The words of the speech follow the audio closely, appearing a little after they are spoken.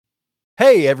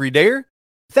Hey, everydayer.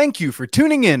 Thank you for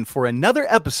tuning in for another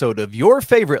episode of your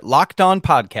favorite Locked On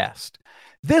podcast.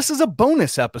 This is a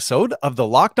bonus episode of the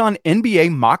Locked On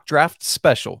NBA Mock Draft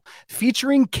Special,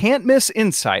 featuring can't-miss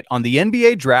insight on the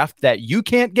NBA draft that you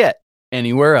can't get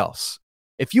anywhere else.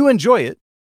 If you enjoy it,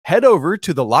 head over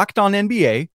to the Locked On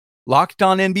NBA, Locked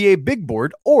On NBA Big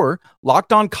Board, or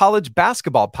Locked On College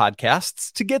Basketball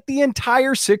podcasts to get the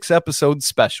entire 6-episode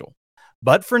special.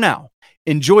 But for now,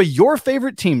 enjoy your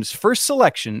favorite team's first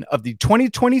selection of the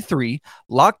 2023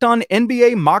 Locked On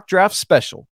NBA Mock Draft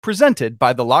Special, presented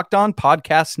by the Locked On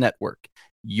Podcast Network.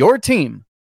 Your team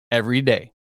every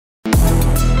day.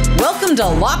 Welcome to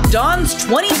Locked On's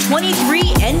 2023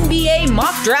 NBA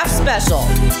Mock Draft Special,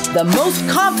 the most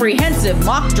comprehensive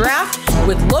mock draft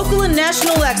with local and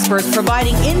national experts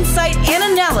providing insight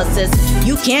and analysis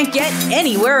you can't get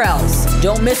anywhere else.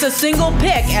 Don't miss a single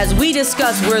pick as we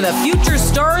discuss where the future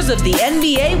stars of the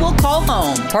NBA will call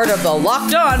home. Part of the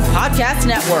Locked On Podcast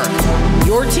Network.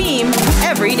 Your team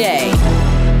every day.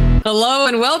 Hello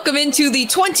and welcome into the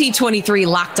 2023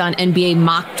 Locked On NBA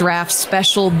Mock Draft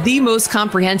Special, the most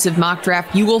comprehensive mock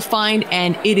draft you will find,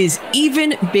 and it is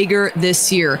even bigger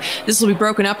this year. This will be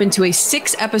broken up into a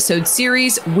 6-episode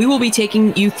series. We will be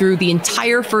taking you through the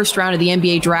entire first round of the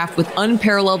NBA draft with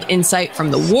unparalleled insight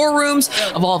from the war rooms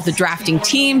of all of the drafting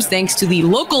teams, thanks to the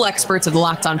local experts of the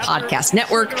Locked On Podcast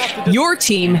Network, your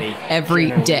team every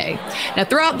day. Now,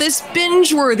 throughout this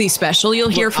binge-worthy special, you'll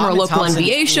hear from our local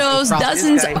NBA shows,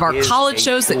 dozens of our college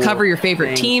shows that cover your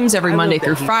favorite teams every Monday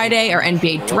through Friday, our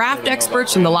NBA draft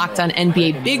experts from the Locked On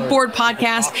NBA Big Board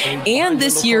podcast, and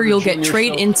this year you'll get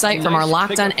trade insight from our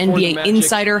Locked On NBA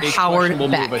insider, Howard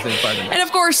Beck. And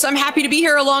of course, I'm happy to be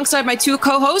here alongside my two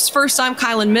co-hosts. First, I'm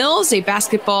Kylan Mills, a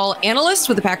basketball analyst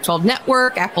with the Pac-12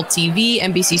 Network, Apple TV,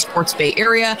 NBC Sports Bay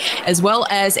Area, as well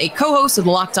as a co-host of the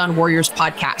Locked On Warriors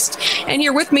podcast. And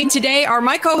here with me today are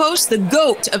my co-hosts, the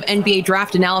GOAT of NBA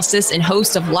draft analysis and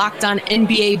host of Locked On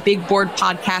NBA Big Board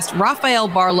podcast, Rafael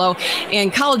Barlow,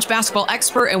 and college basketball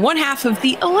expert and one half of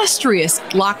the illustrious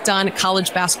Locked On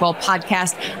College Basketball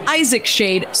podcast, Isaac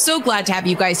Shade. So glad to have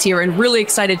you guys here and really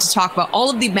excited to talk about all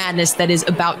of the madness that is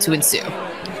about to ensue.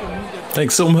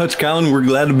 Thanks so much, Colin. We're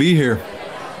glad to be here.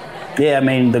 Yeah, I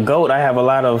mean, the GOAT, I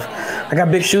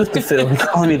got big shoes to fill. You're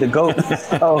calling me the GOAT.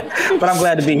 But I'm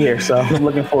glad to be here, so I'm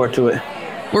looking forward to it.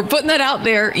 We're putting that out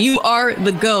there. You are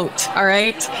the GOAT, all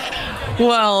right?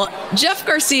 Well, Jeff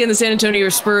Garcia and the San Antonio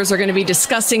Spurs are going to be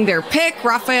discussing their pick.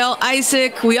 Rafael,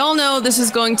 Isaac, we all know this is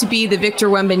going to be the Victor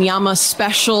Wembanyama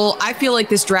special. I feel like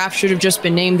this draft should have just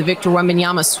been named the Victor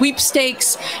Wembanyama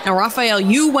sweepstakes. Now, Rafael,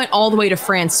 you went all the way to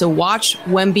France, so watch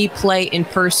Wemby play in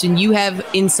person. You have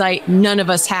insight none of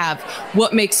us have.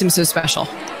 What makes him so special?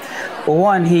 Well,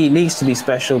 one, he needs to be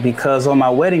special because on my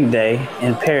wedding day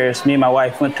in Paris, me and my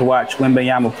wife went to watch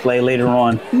Wembanyama play later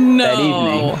on that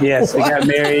evening. Yes, we got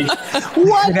married.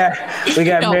 What? We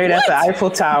got married at the Eiffel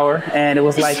Tower, and it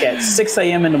was like at 6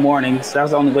 a.m. in the morning. So that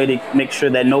was the only way to make sure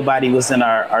that nobody was in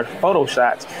our photo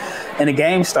shots. And the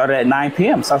game started at 9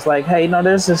 p.m. So I was like, hey,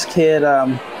 there's this kid.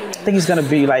 I think he's going to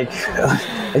be like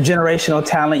a generational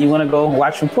talent. You want to go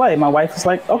watch him play? My wife was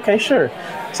like, okay, sure.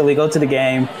 So we go to the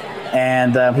game.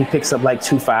 And he picks up like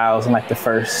 2 fouls in like the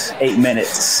first 8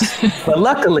 minutes. But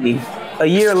luckily, a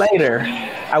year later,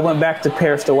 I went back to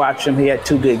Paris to watch him. He had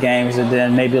 2 good games. And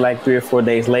then maybe like 3 or 4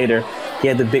 days later, he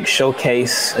had the big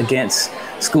showcase against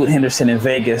Scoot Henderson in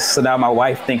Vegas. So now my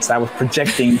wife thinks I was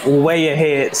projecting way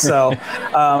ahead. So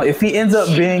if he ends up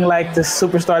being like the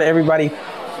superstar that everybody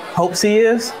hopes he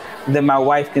is, then my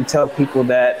wife can tell people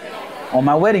that on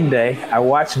my wedding day, I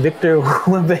watched Victor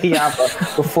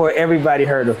Wembanyama before everybody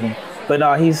heard of him. But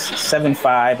no, he's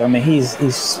 7'5". I mean, he's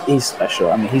special.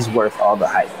 I mean, he's worth all the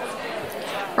hype.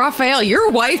 Rafael,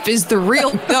 your wife is the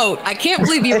real GOAT. I can't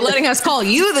believe you're letting us call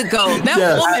you the GOAT.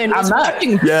 That woman was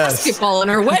watching basketball on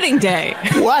her wedding day.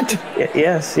 What?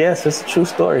 Yes, it's a true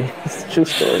story. It's a true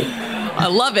story. I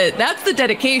love it. That's the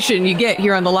dedication you get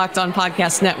here on the Locked On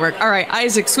Podcast Network. All right,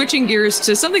 Isaac, switching gears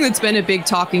to something that's been a big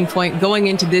talking point going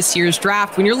into this year's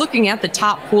draft. When you're looking at the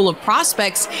top pool of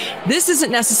prospects, this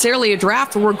isn't necessarily a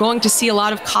draft where we're going to see a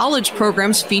lot of college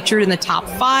programs featured in the top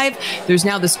 5. There's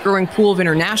now this growing pool of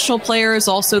international players,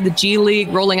 also the G League,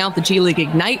 rolling out the G League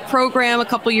Ignite program a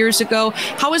couple years ago.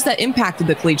 How has that impacted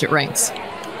the collegiate ranks?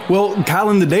 Well,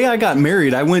 Colin, the day I got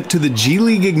married, I went to the G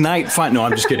League Ignite fight. No,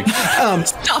 I'm just kidding.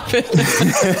 Stop it.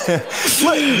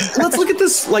 Let's look at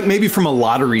this like maybe from a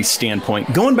lottery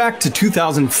standpoint. Going back to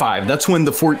 2005, that's when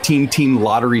the 14-team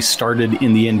lottery started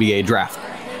in the NBA draft.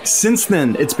 Since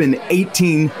then, it's been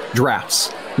 18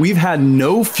 drafts. We've had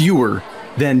no fewer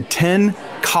than 10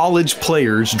 college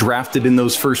players drafted in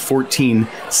those first 14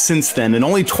 since then. And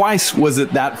only twice was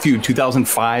it that few,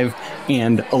 2005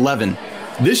 and 11.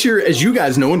 This year, as you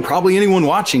guys know, and probably anyone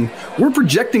watching, we're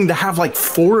projecting to have like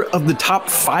 4 of the top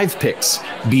 5 picks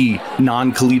be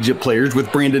non-collegiate players,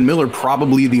 with Brandon Miller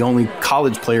probably the only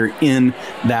college player in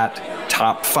that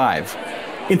top 5.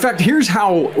 In fact, here's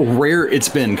how rare it's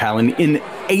been, Kylan. In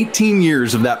 18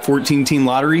 years of that 14-team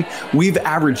lottery, we've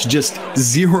averaged just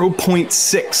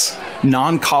 0.6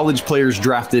 non-college players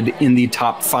drafted in the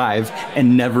top 5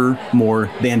 and never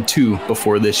more than 2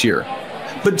 before this year.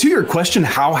 But to your question,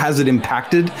 how has it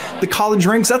impacted the college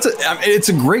ranks? It's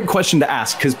a great question to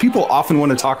ask, because people often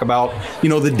want to talk about,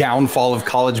 the downfall of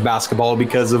college basketball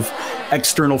because of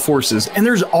external forces. And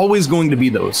there's always going to be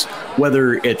those,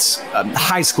 whether it's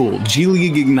high school, G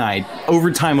League Ignite,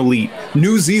 Overtime Elite,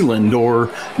 New Zealand,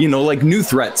 or, like new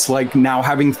threats, like now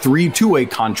having 3 two-way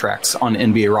contracts on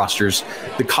NBA rosters.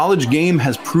 The college game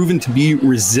has proven to be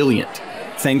resilient,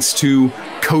 thanks to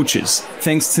coaches,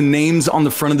 thanks to names on the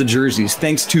front of the jerseys,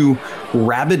 thanks to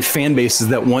rabid fan bases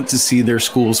that want to see their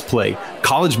schools play.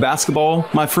 College basketball,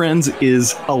 my friends,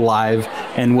 is alive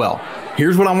and well.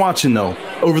 Here's what I'm watching, though.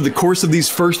 Over the course of these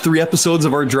first 3 episodes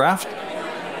of our draft,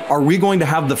 are we going to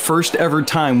have the first ever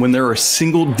time when there are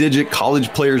single-digit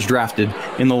college players drafted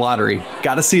in the lottery?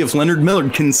 Got to see if Leonard Miller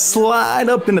can slide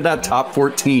up into that top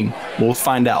 14. We'll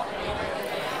find out.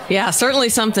 Yeah, certainly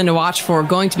something to watch for.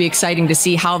 Going to be exciting to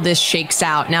see how this shakes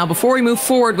out. Now, before we move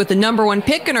forward with the number 1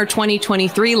 pick in our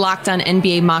 2023 Locked On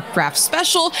NBA Mock Draft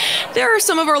Special, there are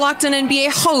some of our Locked On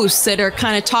NBA hosts that are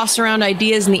kind of tossing around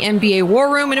ideas in the NBA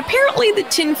war room, and apparently the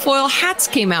tinfoil hats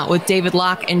came out with David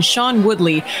Locke and Sean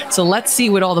Woodley. So let's see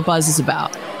what all the buzz is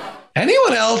about.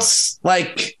 Anyone else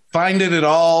find it at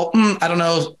all, I don't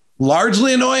know,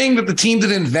 largely annoying that the team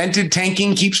that invented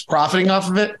tanking keeps profiting off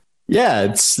of it? Yeah,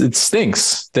 it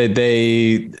stinks.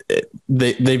 They've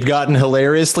gotten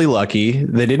hilariously lucky.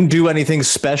 They didn't do anything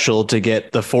special to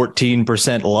get the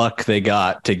 14% luck they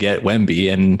got to get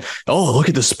Wemby. And look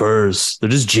at the Spurs. They're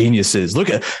just geniuses. Look,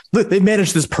 they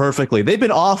managed this perfectly. They've been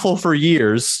awful for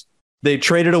years. They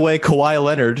traded away Kawhi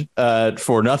Leonard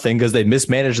for nothing because they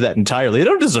mismanaged that entirely. They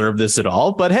don't deserve this at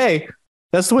all. But hey,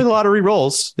 that's the way the lottery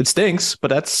rolls. It stinks, but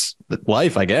that's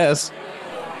life, I guess.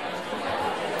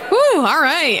 Whew, all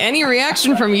right. Any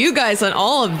reaction from you guys on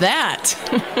all of that?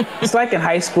 It's like in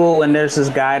high school when there's this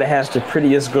guy that has the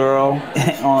prettiest girl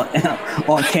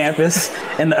on campus,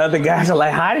 and the other guys are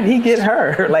like, how did he get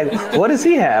her? Like, what does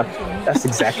he have? That's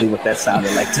exactly what that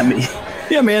sounded like to me.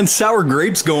 Yeah, man, sour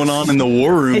grapes going on in the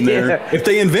war room there. Yeah. If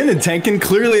they invented tanking,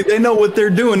 clearly they know what they're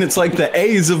doing. It's like the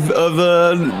A's of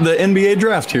the NBA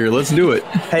draft here. Let's do it.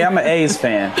 Hey, I'm an A's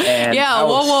fan. And yeah,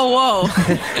 whoa.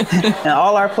 And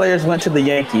all our players went to the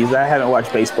Yankees. I haven't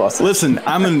watched baseball since. Listen,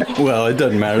 well, it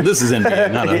doesn't matter. This is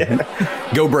NBA,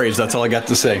 not Go Braves. That's all I got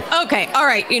to say. Okay, all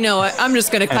right. You know what? I'm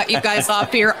just going to cut you guys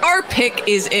off here. Our pick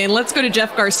is in. Let's go to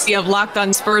Jeff Garcia of Locked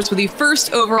On Spurs with the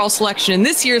first overall selection in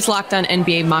this year's Locked On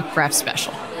NBA Mock Draft Special.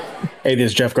 Hey,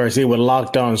 this is Jeff Garcia with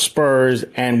Locked On Spurs,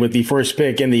 and with the first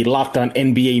pick in the Locked On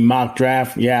NBA mock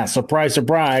draft. Yeah, surprise,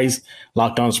 surprise.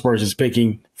 Locked On Spurs is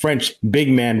picking French big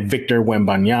man Victor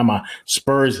Wembanyama.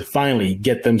 Spurs finally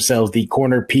get themselves the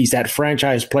corner piece, that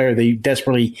franchise player they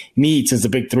desperately need since the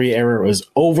Big Three era was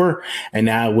over. And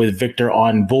now with Victor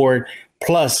on board,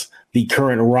 plus the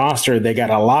current roster, they got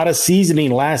a lot of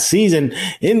seasoning last season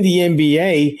in the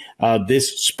NBA.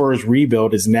 This Spurs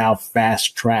rebuild is now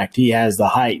fast-tracked. He has the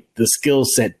height, the skill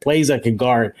set, plays like a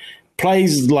guard,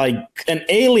 plays like an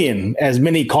alien, as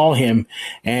many call him.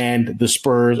 And the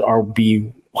Spurs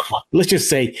let's just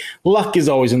say, luck is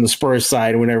always on the Spurs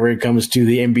side whenever it comes to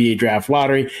the NBA draft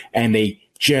lottery, and a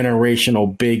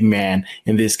generational big man,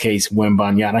 in this case,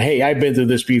 Wembanyama. Hey, I've been through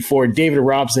this before. David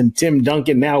Robinson, Tim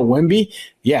Duncan, now Wemby.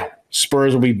 Yeah,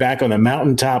 Spurs will be back on the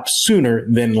mountaintop sooner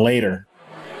than later.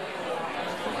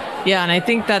 Yeah, and I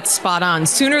think that's spot on.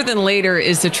 Sooner than later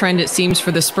is the trend, it seems,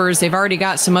 for the Spurs. They've already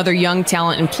got some other young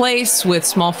talent in place with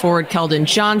small forward Keldon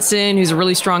Johnson, who's a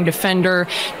really strong defender,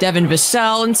 Devin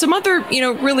Vassell, and some other,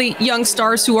 really young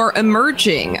stars who are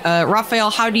emerging. Raphael,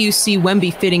 how do you see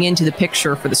Wemby fitting into the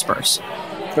picture for the Spurs?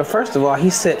 But first of all, he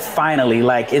said finally,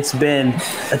 like it's been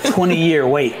a 20-year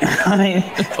wait. I mean,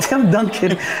 Tim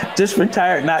Duncan just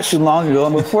retired not too long ago.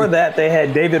 And before that, they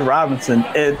had David Robinson.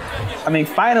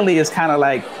 Finally is kind of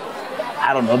like,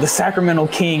 I don't know, the Sacramento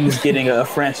Kings getting a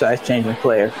franchise-changing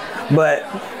player. But,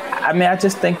 I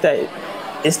just think that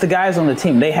it's the guys on the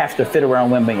team. They have to fit around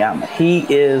Wembanyama. He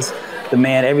is the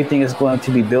man. Everything is going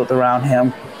to be built around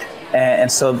him. And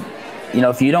so,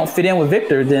 if you don't fit in with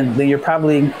Victor, then you're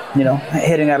probably,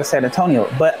 heading out of San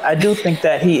Antonio. But I do think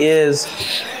that he is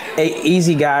a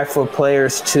easy guy for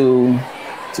players to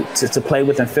play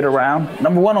with and fit around.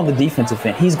 Number one, on the defensive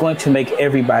end, he's going to make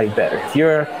everybody better. If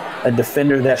you're a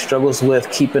defender that struggles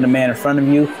with keeping a man in front of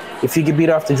you, if you get beat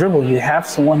off the dribble, you have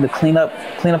someone to clean up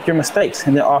your mistakes.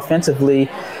 And then offensively,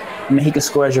 I mean, he can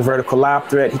score as your vertical lob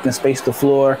threat. He can space the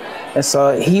floor. And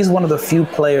so he's one of the few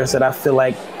players that I feel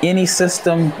like any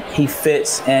system he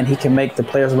fits, and he can make the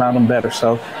players around him better.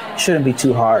 So it shouldn't be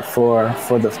too hard for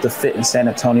the fit in San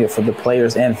Antonio for the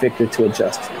players and Victor to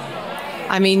adjust.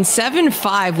 I mean,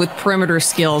 7'5" with perimeter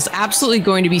skills, absolutely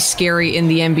going to be scary in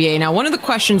the NBA. Now, one of the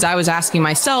questions I was asking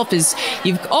myself is,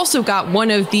 you've also got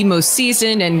one of the most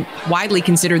seasoned and widely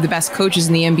considered the best coaches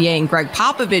in the NBA, and Greg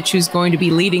Popovich, who's going to be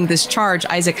leading this charge.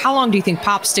 Isaac, how long do you think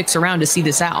Pop sticks around to see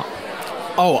this out?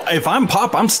 Oh, if I'm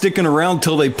Pop, I'm sticking around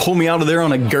till they pull me out of there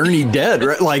on a gurney dead,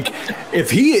 right? Like,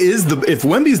 if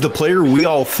Wemby's the player we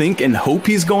all think and hope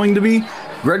he's going to be,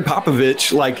 Greg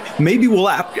Popovich, like, maybe we'll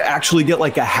actually get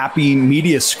like a happy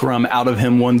media scrum out of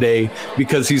him one day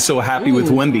because he's so happy with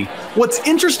Wemby. What's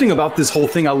interesting about this whole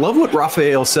thing, I love what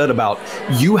Raphael said about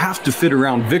you have to fit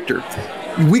around Victor.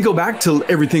 We go back to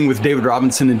everything with David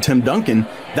Robinson and Tim Duncan.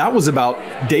 That was about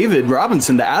David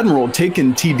Robinson, the Admiral,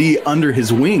 taking TD under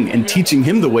his wing and teaching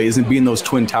him the ways and being those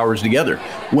twin towers together.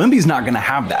 Wemby's not going to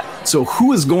have that. So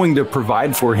who is going to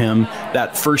provide for him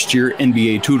that first-year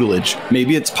NBA tutelage?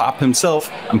 Maybe it's Pop himself.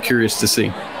 I'm curious to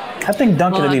see. I think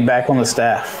Duncan will be back on the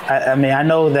staff. I mean, I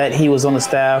know that he was on the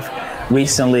staff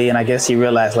recently, and I guess he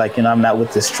realized, like, I'm not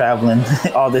with this traveling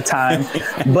all the time.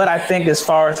 But I think as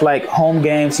far as like home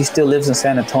games, he still lives in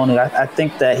San Antonio. I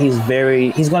think that he's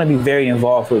going to be very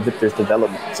involved with Victor's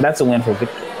development. So that's a win for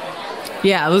Victor.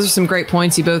 Yeah, those are some great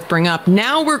points you both bring up.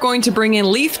 Now we're going to bring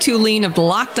in Leif Thulin of the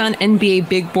Locked On NBA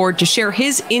Big Board to share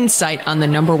his insight on the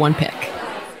number one pick.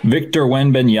 Victor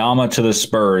Wembanyama to the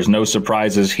Spurs. No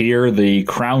surprises here. The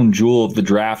crown jewel of the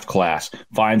draft class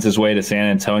finds his way to San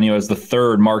Antonio as the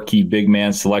third marquee big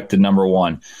man selected number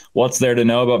one. What's there to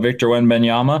know about Victor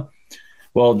Wembanyama?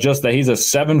 Well, just that he's a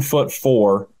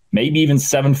 7'4", maybe even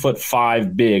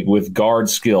 7'5" big with guard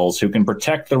skills who can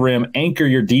protect the rim, anchor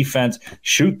your defense,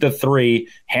 shoot the three,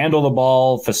 handle the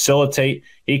ball, facilitate.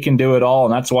 He can do it all,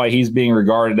 and that's why he's being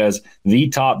regarded as the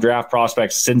top draft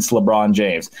prospect since LeBron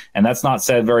James. And that's not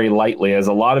said very lightly, as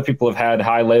a lot of people have had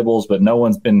high labels, but no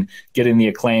one's been getting the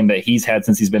acclaim that he's had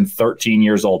since he's been 13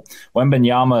 years old.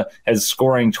 Wembanyama is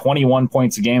scoring 21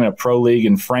 points a game in a pro league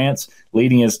in France,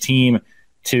 leading his team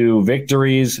to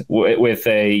victories with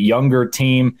a younger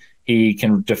team. He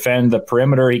can defend the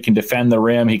perimeter. He can defend the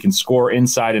rim. He can score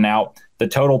inside and out. The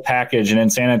total package. And in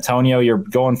San Antonio, you're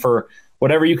going for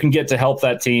whatever you can get to help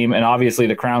that team. And obviously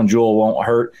the crown jewel won't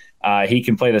hurt. He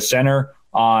can play the center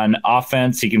on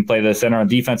offense. He can play the center on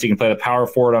defense. He can play the power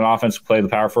forward on offense, play the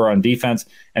power forward on defense,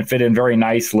 and fit in very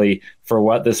nicely for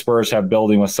what the Spurs have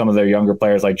building with some of their younger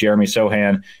players like Jeremy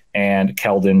Sohan and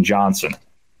Keldon Johnson.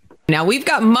 Now, we've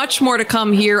got much more to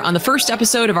come here on the first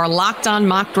episode of our Locked On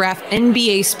Mock Draft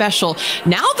NBA special.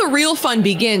 Now the real fun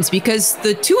begins because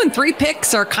the 2 and 3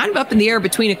 picks are kind of up in the air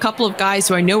between a couple of guys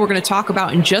who I know we're going to talk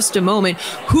about in just a moment.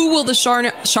 Who will the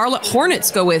Charlotte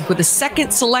Hornets go with the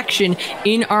second selection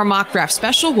in our mock draft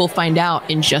special? We'll find out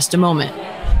in just a moment.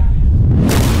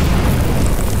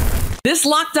 This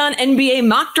Locked On NBA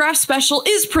mock draft special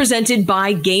is presented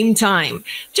by Game Time.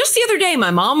 Just the other day, my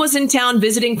mom was in town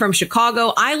visiting from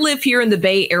Chicago. I live here in the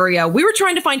Bay Area. We were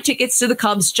trying to find tickets to the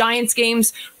Cubs-Giants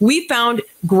games. We found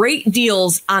great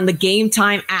deals on the Game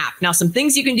Time app. Now, some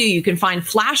things you can do. You can find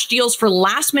flash deals for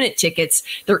last-minute tickets.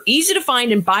 They're easy to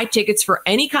find and buy tickets for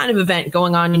any kind of event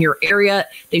going on in your area.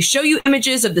 They show you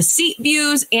images of the seat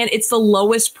views, and it's the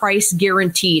lowest price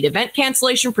guaranteed. Event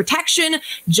cancellation protection,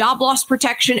 job loss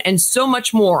protection, and so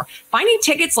much more. Finding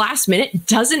tickets last minute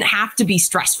doesn't have to be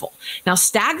stressful. Now,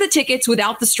 stag the tickets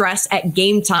without the stress at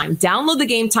Game Time. Download the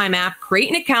Game Time app, create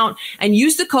an account, and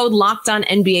use the code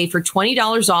LOCKEDONNBA for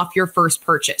 $20 off your first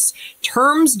purchase.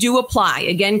 Terms do apply.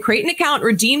 Again, create an account,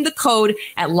 redeem the code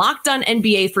at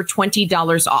LOCKEDONNBA for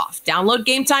 $20 off. Download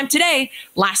Game Time today.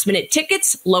 Last minute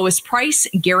tickets, lowest price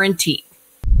guaranteed.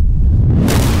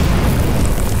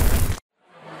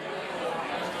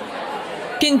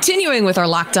 Continuing with our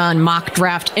Locked On Mock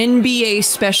Draft NBA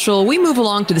special, we move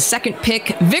along to the second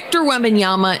pick. Victor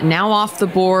Wembanyama now off the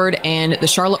board, and the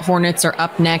Charlotte Hornets are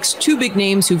up next. Two big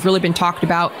names who've really been talked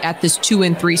about at this 2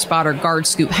 and 3 spot are guard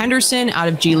Scoot Henderson out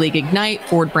of G League Ignite,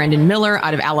 forward Brandon Miller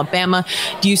out of Alabama.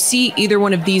 Do you see either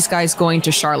one of these guys going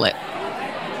to Charlotte?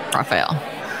 Raphael.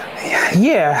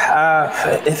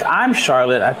 Yeah, if I'm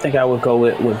Charlotte, I think I would go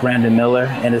with Brandon Miller,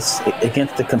 and it's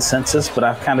against the consensus, but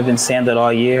I've kind of been saying that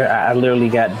all year. I literally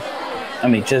got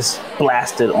just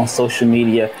blasted on social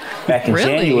media back in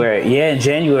January. Yeah, in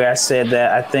January, I said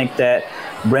that I think that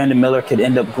Brandon Miller could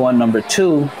end up going number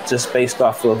 2 just based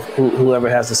off of whoever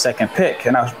has the second pick.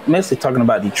 And I was mostly talking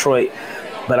about Detroit.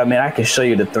 But, I can show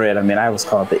you the thread. I was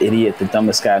called the idiot, the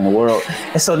dumbest guy in the world.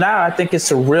 And so now I think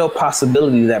it's a real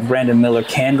possibility that Brandon Miller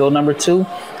can go number 2.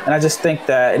 And I just think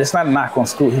that it's not a knock on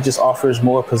Scoot. He just offers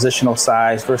more positional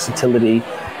size, versatility,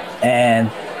 and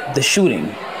the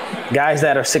shooting. Guys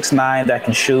that are 6'9" that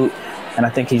can shoot. And I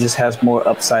think he just has more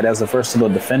upside as a versatile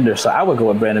defender. So I would go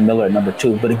with Brandon Miller at number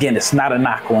 2. But again, it's not a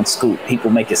knock on Scoot.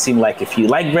 People make it seem like if you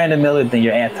like Brandon Miller, then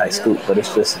you're anti-Scoot. But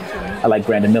it's just, I like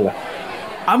Brandon Miller.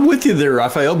 I'm with you there,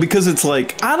 Raphael, because it's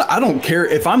like, I don't care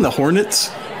if I'm the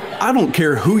Hornets. I don't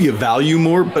care who you value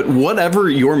more, but whatever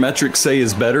your metrics say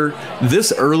is better,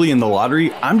 this early in the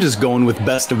lottery, I'm just going with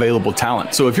best available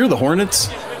talent. So if you're the Hornets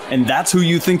and that's who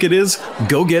you think it is,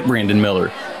 go get Brandon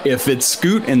Miller. If it's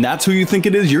Scoot and that's who you think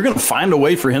it is, you're going to find a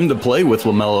way for him to play with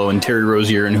LaMelo and Terry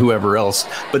Rozier and whoever else.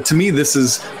 But to me, this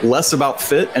is less about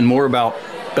fit and more about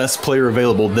best player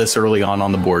available this early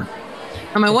on the board.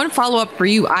 My one follow-up for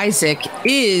you, Isaac,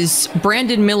 is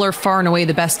Brandon Miller far and away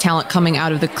the best talent coming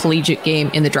out of the collegiate game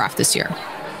in the draft this year?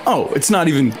 Oh, it's not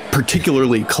even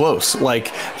particularly close.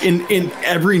 Like in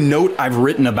every note I've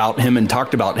written about him and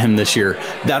talked about him this year,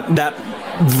 that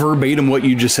verbatim what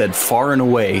you just said, far and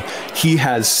away, he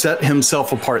has set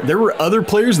himself apart. There were other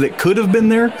players that could have been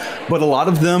there, but a lot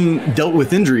of them dealt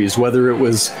with injuries, whether it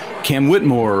was Cam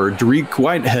Whitmore or Dariq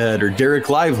Whitehead or Derek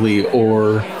Lively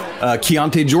or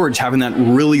Keontae George having that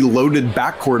really loaded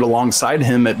backcourt alongside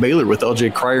him at Baylor with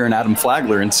LJ Cryer and Adam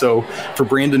Flagler. And so for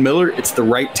Brandon Miller, it's the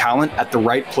right talent at the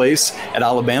right place at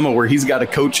Alabama, where he's got a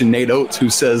coach in Nate Oates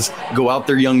who says, go out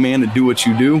there, young man, and do what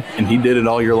you do. And he did it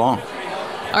all year long.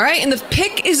 All right, and the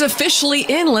pick is officially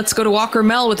in. Let's go to Walker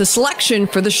Mell with a selection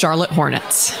for the Charlotte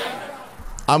Hornets.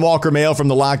 I'm Walker Mail from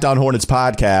the Locked On Hornets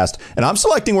podcast, and I'm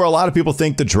selecting where a lot of people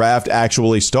think the draft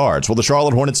actually starts. Will the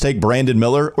Charlotte Hornets take Brandon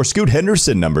Miller or Scoot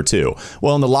Henderson number 2?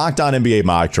 Well, in the Locked On NBA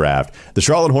mock draft, the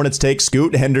Charlotte Hornets take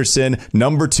Scoot Henderson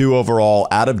number 2 overall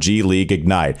out of G League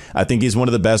Ignite. I think he's one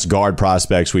of the best guard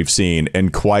prospects we've seen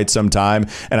in quite some time,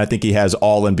 and I think he has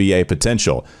all NBA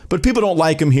potential. But people don't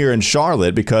like him here in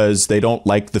Charlotte because they don't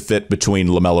like the fit between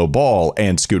LaMelo Ball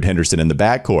and Scoot Henderson in the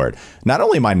backcourt. Not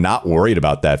only am I not worried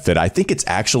about that fit, I think it's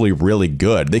actually really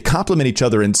good. They complement each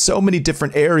other in so many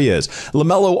different areas.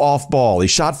 LaMelo off ball, he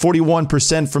shot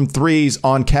 41% from threes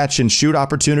on catch and shoot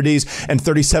opportunities and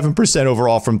 37%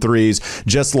 overall from threes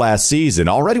just last season.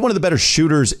 Already one of the better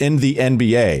shooters in the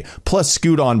NBA. Plus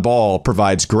Scoot on ball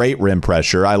provides great rim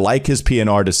pressure. I like his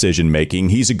PNR decision making.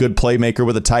 He's a good playmaker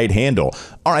with a tight handle.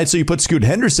 All right, so you put Scoot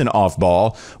Henderson off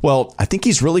ball. Well, I think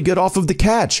he's really good off of the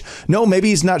catch. No, maybe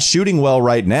he's not shooting well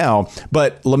right now,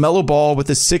 but LaMelo Ball with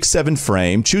a 6'7"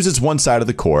 frame chooses one side of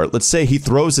the court. Let's say he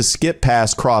throws a skip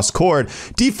pass cross court.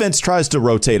 Defense tries to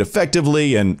rotate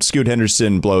effectively, and Scoot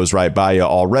Henderson blows right by you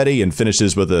already and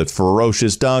finishes with a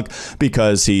ferocious dunk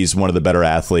because he's one of the better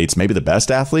athletes, maybe the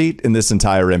best athlete in this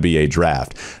entire NBA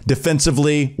draft.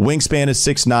 Defensively, wingspan is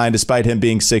 6'9", despite him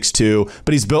being 6'2",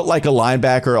 but he's built like a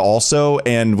linebacker also,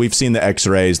 and we've seen the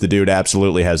x-rays. The dude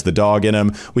absolutely has the dog in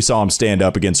him. We saw him stand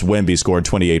up against Wemby, scoring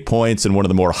 28 points in one of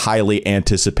the more highly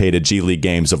anticipated G League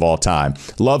games of all time.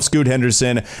 Love Scoot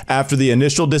Henderson. After the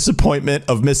initial disappointment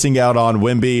of missing out on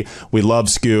Wemby, we love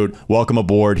Scoot. Welcome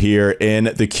aboard here in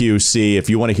the QC. If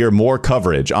you want to hear more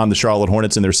coverage on the Charlotte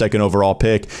Hornets and their second overall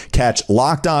pick, catch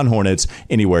Locked On Hornets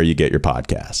anywhere you get your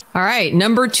podcast. All right,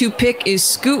 number 2 pick is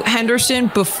Scoot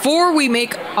Henderson. Before we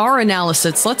make our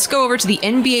analysis, let's go over to the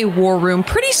NBA War Room.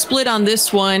 Pretty split on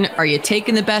this one. Are you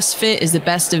taking the best fit? Is the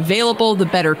best available the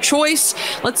better choice?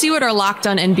 Let's see what our Locked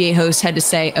On NBA hosts had to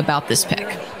say about this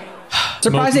pick.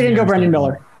 Surprised they didn't go Brandon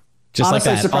Miller. Just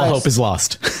honestly, like that, all hope is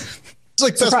lost. It's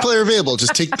like best player available.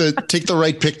 Just take the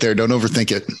right pick there. Don't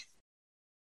overthink it.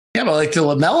 Yeah, but like, do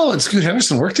LaMelo and Scoot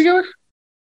Henderson work together?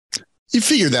 You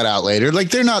figure that out later. Like,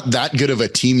 they're not that good of a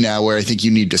team now where I think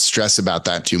you need to stress about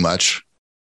that too much.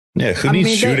 Yeah, who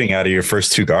needs shooting out of your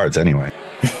first 2 guards anyway?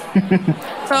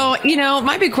 So,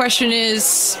 my big question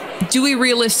is, do we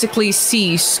realistically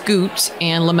see Scoot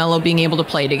and LaMelo being able to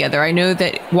play together? I know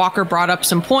that Walker brought up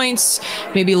some points.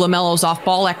 Maybe LaMelo's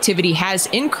off-ball activity has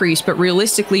increased, but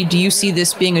realistically, do you see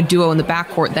this being a duo in the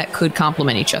backcourt that could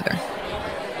complement each other?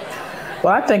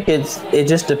 Well, I think it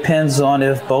just depends on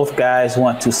if both guys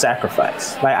want to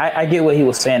sacrifice. Like, I get what he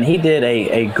was saying. He did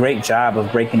a great job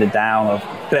of breaking it down of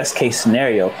best case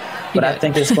scenario. But I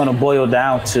think it's going to boil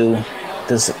down to,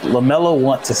 does LaMelo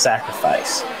want to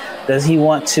sacrifice? Does he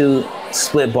want to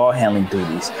split ball handling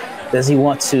duties? Does he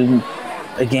want to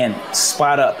again,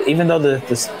 spot up. Even though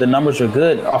the numbers are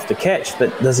good off the catch,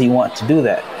 but does he want to do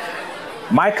that?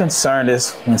 My concern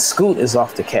is when Scoot is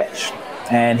off the catch.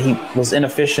 And he was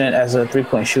inefficient as a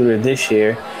three-point shooter this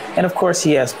year. And of course,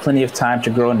 he has plenty of time to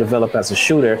grow and develop as a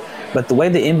shooter. But the way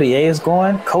the NBA is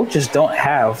going, coaches don't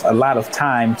have a lot of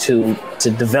time to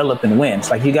develop and win. It's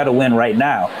like you got to win right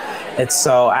now. And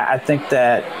so I think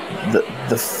that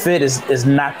the fit is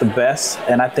not the best.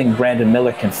 And I think Brandon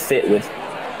Miller can fit with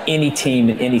any team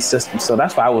in any system. So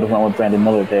that's why I would have went with Brandon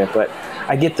Miller there. But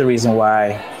I get the reason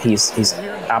why he's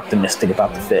optimistic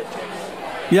about the fit.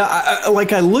 Yeah,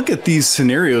 I look at these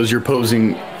scenarios you're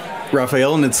posing,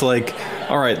 Raphael, and it's like,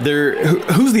 all right,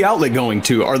 who's the outlet going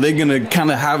to? Are they going to kind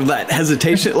of have that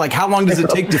hesitation? Like, how long does it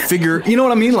take to figure? You know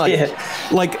what I mean?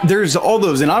 Like there's all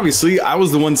those, and obviously, I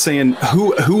was the one saying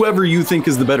whoever you think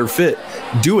is the better fit,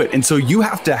 do it. And so you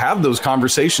have to have those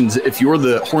conversations if you're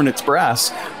the Hornets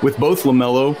brass with both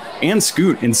LaMelo and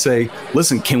Scoot, and say,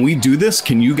 listen, can we do this?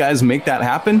 Can you guys make that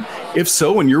happen? If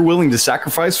so, and you're willing to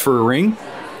sacrifice for a ring,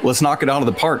 let's knock it out of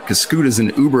the park, because Scoot is an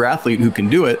uber athlete who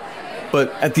can do it. But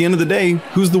at the end of the day,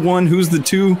 who's the one, who's the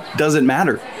two, doesn't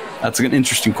matter. That's an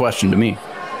interesting question to me.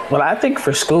 Well, I think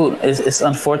for Scoot, it's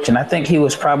unfortunate. I think he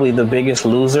was probably the biggest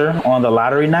loser on the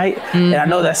lottery night. Mm-hmm. And I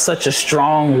know that's such a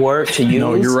strong word to use.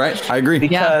 No, you're right. I agree.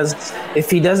 Because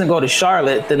if he doesn't go to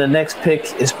Charlotte, then the next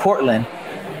pick is Portland.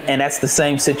 And that's the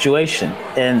same situation.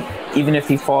 And even if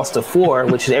he falls to 4,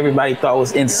 which everybody thought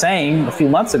was insane a few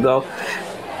months ago,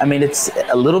 I mean, it's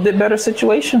a little bit better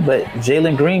situation, but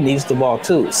Jalen Green needs the ball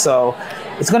too. So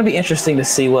it's going to be interesting to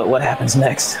see what happens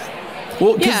next.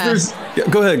 Well, because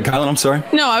go ahead, Kylan. I'm sorry.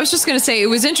 No, I was just going to say it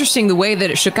was interesting the way that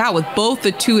it shook out with both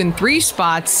the 2 and 3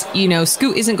 spots. You know,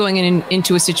 Scoot isn't going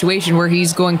into a situation where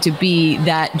he's going to be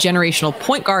that generational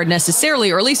point guard necessarily,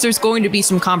 or at least there's going to be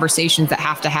some conversations that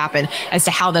have to happen as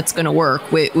to how that's going to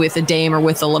work with a Dame or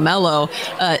with a LaMelo.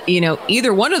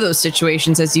 Either one of those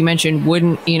situations, as you mentioned,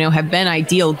 wouldn't, have been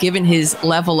ideal given his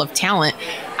level of talent.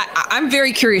 I'm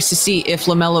very curious to see if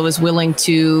LaMelo is willing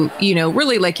to,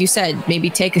 really, like you said, maybe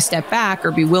take a step back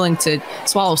or be willing to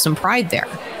swallow some pride there.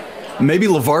 Maybe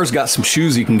LeVar's got some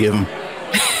shoes you can give him.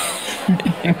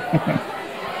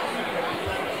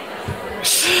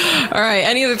 All right.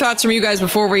 Any other thoughts from you guys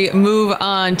before we move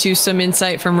on to some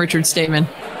insight from Richard Stamen?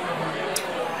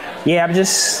 Yeah, I'm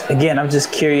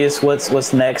just curious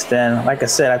what's next. And like I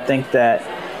said, I think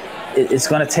that it's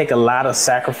going to take a lot of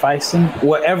sacrificing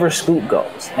wherever Scoot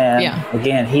goes. And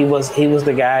again, he was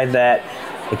the guy that,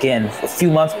 again, a few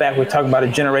months back, we talked about a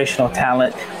generational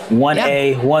talent,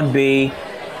 1A, 1B,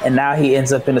 and now he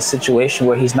ends up in a situation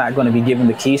where he's not going to be given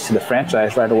the keys to the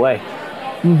franchise right away.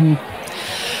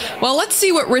 Mm-hmm. Well, let's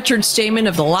see what Richard Stamen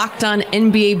of the Locked On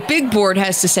NBA Big Board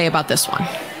has to say about this one.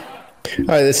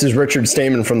 Hi, this is Richard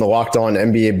Stamen from the Locked On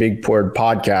NBA Big Board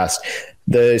podcast.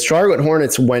 The Charlotte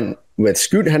Hornets went with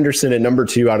Scoot Henderson at number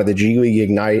 2 out of the G League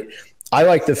Ignite. I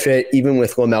like the fit even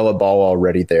with LaMelo Ball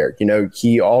already there.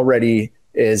 He already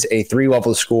is a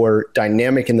 3-level scorer,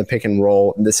 dynamic in the pick and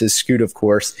roll. This is Scoot, of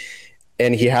course,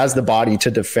 and he has the body to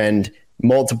defend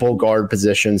multiple guard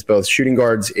positions, both shooting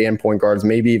guards and point guards,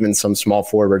 maybe even some small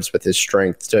forwards with his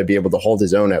strength to be able to hold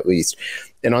his own at least.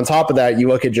 And on top of that, you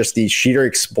look at just the sheer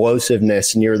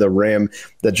explosiveness near the rim.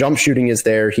 The jump shooting is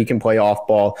there. He can play off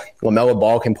ball. LaMelo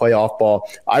Ball can play off ball.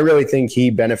 I really think he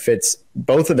benefits.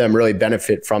 Both of them really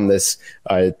benefit from this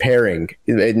pairing.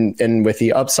 And with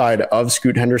the upside of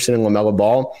Scoot Henderson and LaMelo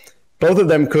Ball, both of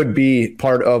them could be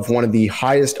part of one of the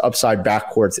highest upside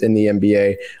backcourts in the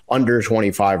NBA, under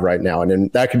 25 right now.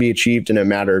 And that could be achieved in a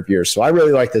matter of years. So I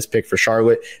really like this pick for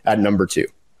Charlotte at number 2.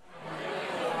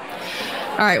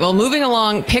 All right, well, moving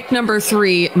along, pick number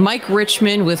 3, Mike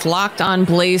Richmond with Locked On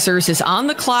Blazers is on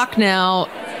the clock now.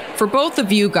 For both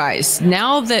of you guys,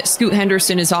 now that Scoot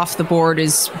Henderson is off the board,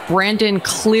 is Brandon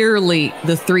clearly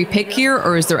the 3 pick here,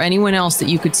 or is there anyone else that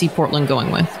you could see Portland going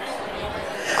with?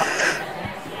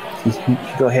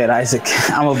 Go ahead, Isaac.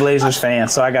 I'm a Blazers fan,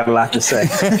 so I got a lot to say.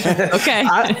 Okay.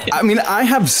 I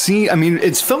have seen,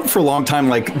 it's felt for a long time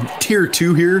like tier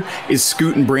 2 here is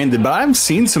Scoot and Brandon, but I've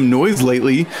seen some noise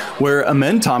lately where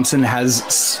Amen Thompson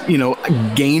has,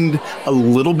 gained a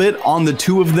little bit on the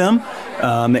 2 of them.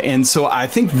 And so I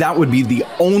think that would be the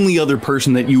only other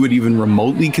person that you would even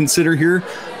remotely consider here.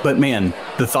 But man,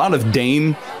 the thought of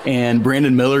Dame and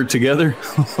Brandon Miller together,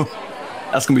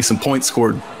 that's going to be some points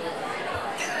scored.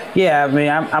 Yeah, I mean,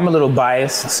 I'm a little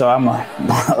biased, so I'm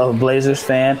a Blazers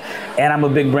fan, and I'm a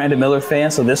big Brandon Miller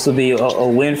fan, so this will be a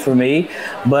win for me.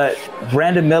 But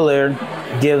Brandon Miller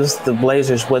gives the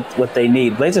Blazers what they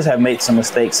need. Blazers have made some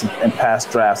mistakes in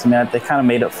past drafts. I mean, they kind of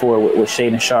made up for it with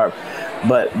Shaedon Sharpe.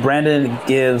 But Brandon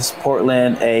gives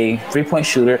Portland a three-point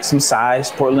shooter, some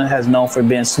size. Portland has known for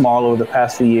being small over the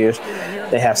past few years.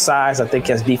 They have size. I think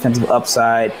has defensive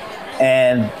upside.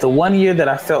 And the one year that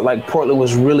I felt like Portland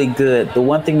was really good, the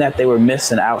one thing that they were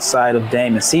missing outside of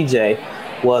Dame and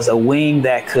CJ was a wing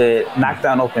that could knock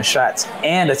down open shots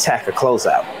and attack a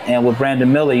closeout. And with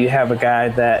Brandon Miller, you have a guy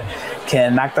that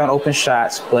can knock down open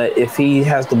shots, but if he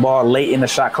has the ball late in the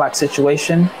shot clock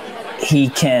situation, he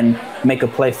can make a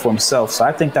play for himself. So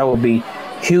I think that would be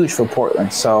huge for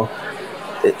Portland. So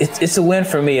it's a win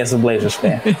for me as a Blazers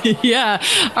fan. Yeah.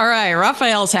 All right.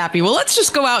 Raphael's happy. Well, let's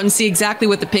just go out and see exactly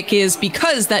what the pick is,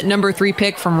 because that number 3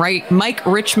 pick from Mike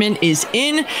Richmond is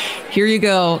in. Here you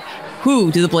go.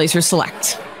 Who do the Blazers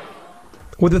select?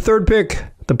 With the 3rd pick,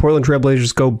 the Portland Trail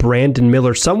Blazers go Brandon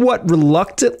Miller, somewhat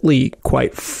reluctantly,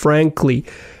 quite frankly.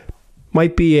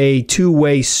 Might be a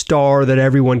two-way star that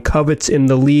everyone covets in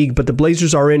the league, but the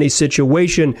Blazers are in a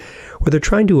situation where they're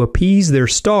trying to appease their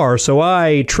star. So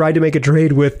I tried to make a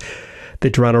trade with the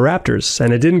Toronto Raptors,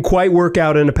 and it didn't quite work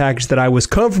out in a package that I was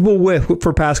comfortable with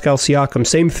for Pascal Siakam.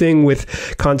 Same thing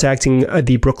with contacting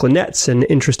the Brooklyn Nets and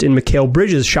interest in Mikal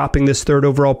Bridges, shopping this 3rd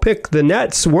overall pick. The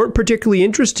Nets weren't particularly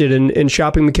interested in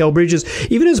shopping Mikal Bridges,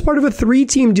 even as part of a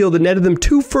 3-team deal that netted them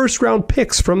 2 first-round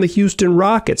picks from the Houston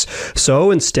Rockets.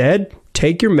 So instead,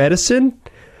 take your medicine.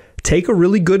 Take a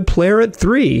really good player at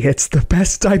 3. It's the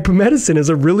best type of medicine, is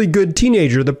a really good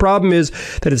teenager. The problem is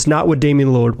that it's not what Damian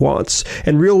Lillard wants.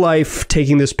 In real life,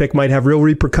 taking this pick might have real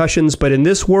repercussions, but in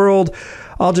this world,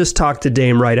 I'll just talk to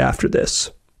Dame right after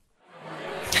this.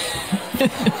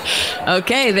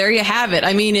 Okay, there you have it.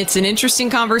 I mean, it's an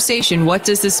interesting conversation. What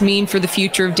does this mean for the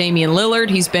future of Damian Lillard?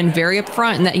 He's been very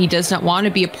upfront in that he does not want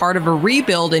to be a part of a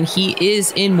rebuild, and he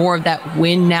is in more of that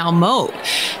win now mode.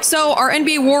 So our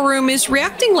NBA War Room is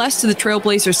reacting less to the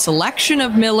Trailblazers' selection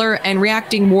of Miller and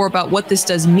reacting more about what this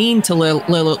does mean to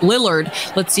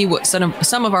Lillard. Let's see what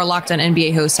some of our Locked On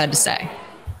NBA hosts had to say.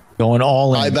 Going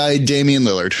all in. Bye-bye, Damian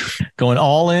Lillard. Going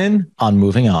all in on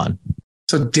moving on.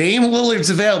 So Dame Lillard's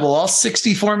available, all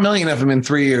 64 million of him in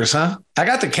 3 years, huh? I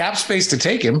got the cap space to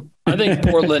take him. I think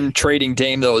Portland trading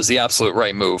Dame, though, is the absolute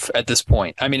right move at this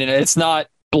point. I mean, it's not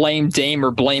blame Dame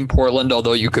or blame Portland,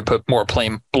 although you could put more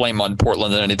blame on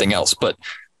Portland than anything else. But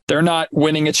they're not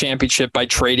winning a championship by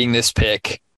trading this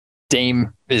pick.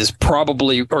 Dame is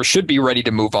probably or should be ready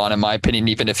to move on, in my opinion,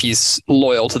 even if he's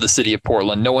loyal to the city of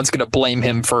Portland. No one's going to blame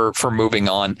him for moving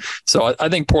on. So I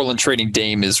think Portland trading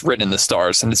Dame is written in the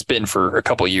stars, and it's been for a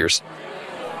couple of years.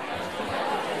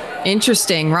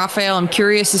 Interesting. Raphael, I'm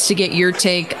curious as to get your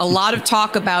take. A lot of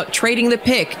talk about trading the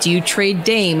pick. Do you trade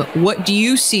Dame? What do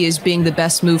you see as being the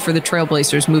best move for the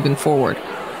Trailblazers moving forward?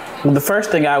 Well, the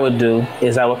first thing I would do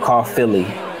is I would call Philly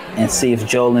and see if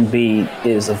Joel Embiid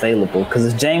is available. Because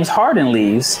if James Harden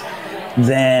leaves,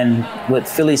 then with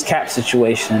Philly's cap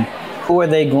situation, who are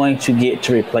they going to get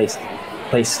to replace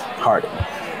Harden?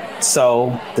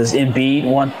 So does Embiid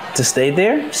want to stay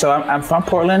there? So I'm from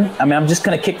Portland. I mean, I'm just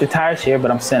going to kick the tires here,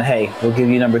 but I'm saying, hey, we'll give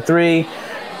you number 3,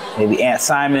 maybe Ant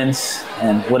Simons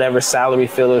and whatever salary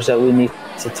fillers that we need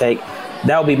to take.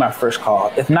 That would be my first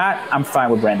call. If not, I'm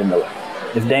fine with Brandon Miller.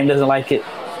 If Dame doesn't like it,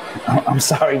 I'm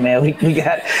sorry, man. We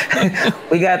got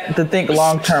to think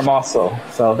long term also.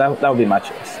 So that would be my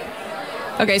choice.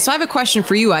 Okay, so I have a question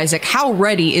for you, Isaac. How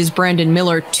ready is Brandon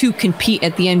Miller to compete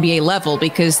at the NBA level?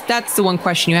 Because that's the one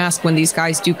question you ask when these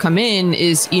guys do come in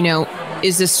is,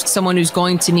 is this someone who's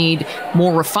going to need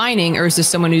more refining, or is this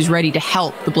someone who's ready to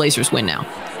help the Blazers win now?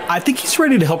 I think he's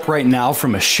ready to help right now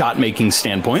from a shot-making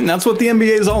standpoint, and that's what the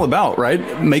NBA is all about,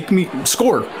 right? Make me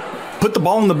score. Put the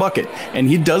ball in the bucket, and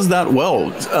he does that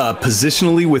well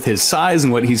positionally with his size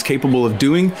and what he's capable of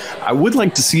doing. I would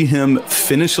like to see him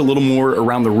finish a little more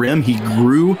around the rim. He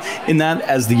grew in that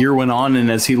as the year went on and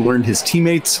as he learned his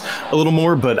teammates a little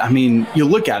more. But I mean, you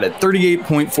look at it,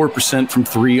 38.4% from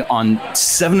 3 on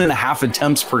 7.5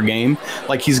 attempts per game.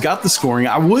 Like, he's got the scoring.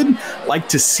 I would like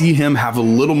to see him have a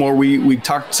little more.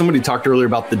 Somebody talked earlier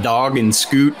about the dog and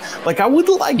Scoot. Like, I would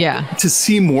like to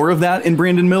see more of that in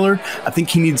Brandon Miller. I think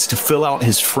he needs to fill out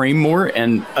his frame more,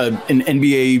 and an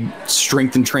NBA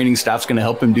strength and training staff's going to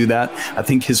help him do that. I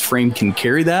think his frame can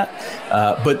carry that.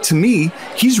 But to me,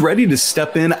 he's ready to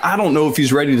step in. I don't know if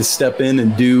he's ready to step in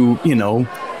and do,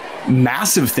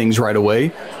 massive things right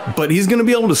away, but he's going to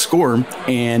be able to score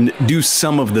and do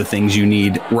some of the things you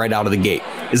need right out of the gate.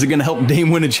 Is it going to help Dame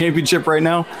win a championship right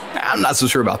now? I'm not so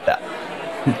sure about that.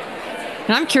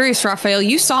 And I'm curious, Raphael,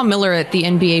 you saw Miller at the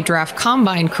NBA Draft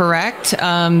Combine, correct?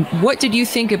 What did you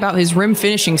think about his rim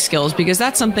finishing skills? Because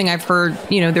that's something I've heard,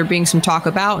 there being some talk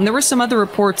about. And there were some other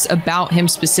reports about him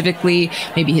specifically,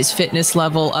 maybe his fitness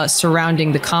level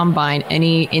surrounding the Combine.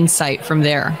 Any insight from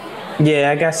there?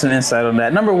 Yeah, I got some insight on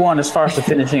that. Number one, as far as the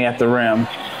finishing at the rim,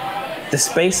 the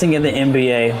spacing in the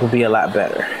NBA will be a lot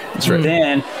better. That's right.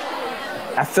 Then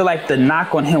I feel like the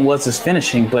knock on him was his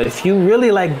finishing, but if you really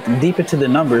deep into the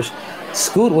numbers,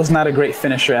 Scoot was not a great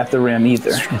finisher at the rim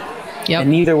either. Yep. And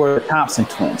neither were the Thompson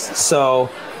twins. So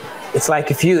it's like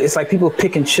people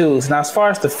pick and choose. Now, as far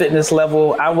as the fitness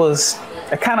level, I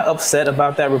kind of upset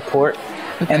about that report.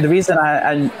 Okay. And the reason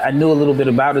I knew a little bit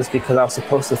about it is because I was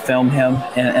supposed to film him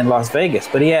in Las Vegas,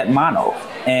 but he had mono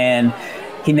and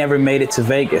he never made it to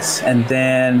Vegas. And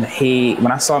then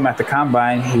when I saw him at the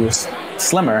Combine, he was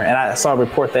slimmer. And I saw a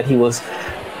report that he was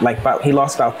he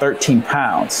lost about 13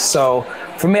 pounds. So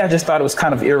for me, I just thought it was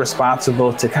kind of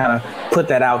irresponsible to kind of put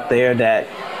that out there, that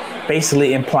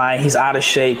basically implying he's out of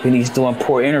shape and he's doing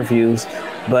poor interviews,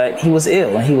 but he was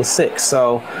ill and he was sick.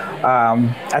 So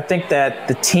I think that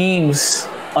the teams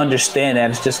understand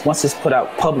that. It's just once it's put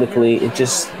out publicly, I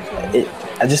just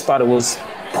thought it was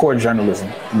poor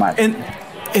journalism, in my opinion.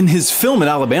 And his film at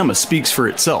Alabama speaks for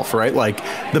itself, right?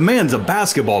 The man's a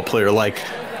basketball player.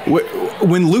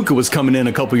 When Luka was coming in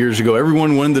a couple years ago,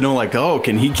 everyone wanted to know,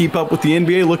 can he keep up with the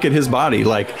NBA? Look at his body.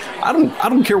 I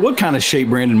don't care what kind of shape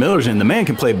Brandon Miller's in. The man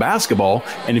can play basketball,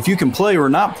 and if you can play or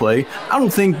not play, I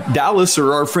don't think Dallas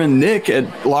or our friend Nick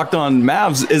at Locked On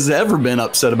Mavs has ever been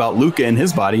upset about Luka and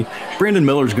his body. Brandon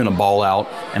Miller's going to ball out,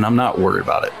 and I'm not worried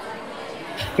about it.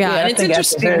 Yeah, and it's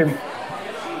interesting.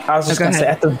 I was just going to say,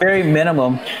 at the very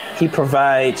minimum, he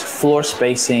provides floor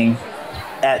spacing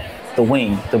at the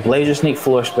wing. The Blazers need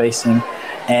floor spacing,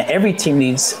 and every team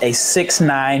needs a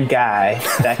 6'9" guy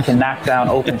that can knock down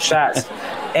open shots.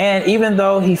 And even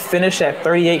though he finished at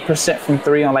 38% from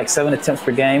three on 7 attempts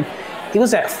per game, he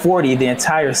was at 40 the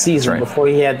entire season before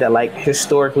he had that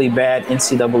historically bad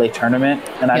NCAA tournament.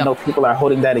 And I know people are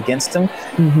holding that against him,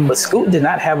 but Scoot did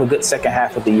not have a good second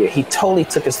half of the year. He totally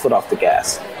took his foot off the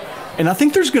gas. And I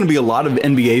think there's going to be a lot of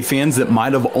NBA fans that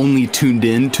might have only tuned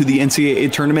in to the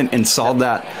NCAA tournament and saw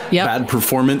that bad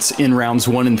performance in rounds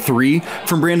 1 and 3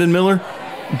 from Brandon Miller.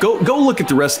 Go look at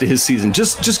the rest of his season.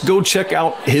 Just go check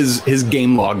out his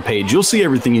game log page. You'll see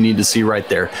everything you need to see right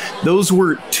there. Those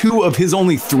were 2 of his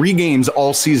only 3 games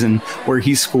all season where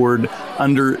he scored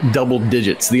under double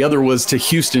digits. The other was to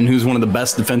Houston, who's one of the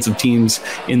best defensive teams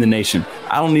in the nation.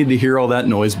 I don't need to hear all that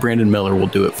noise. Brandon Miller will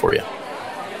do it for you.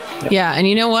 Yeah, and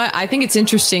you know what? I think it's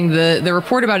interesting. The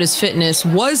report about his fitness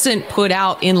wasn't put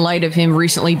out in light of him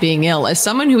recently being ill. As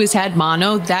someone who has had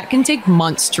mono, that can take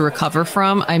months to recover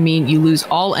from. I mean, you lose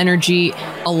all energy.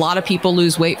 A lot of people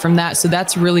lose weight from that. So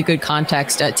that's really good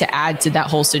context to add to that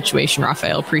whole situation,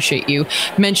 Raphael. Appreciate you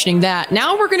mentioning that.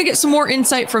 Now we're going to get some more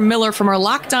insight from Miller from our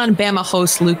Locked On Bama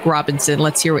host, Luke Robinson.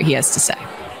 Let's hear what he has to say.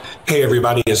 Hey,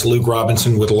 everybody, it's Luke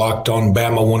Robinson with Locked On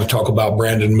Bama. I want to talk about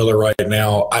Brandon Miller right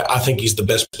now. I think he's the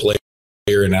best player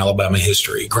in Alabama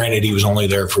history. Granted, he was only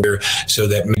there for a year, so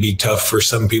that may be tough for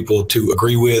some people to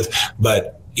agree with,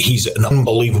 but he's an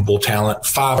unbelievable talent.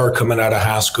 5 coming out of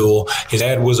high school. His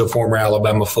dad was a former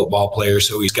Alabama football player,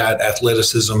 so he's got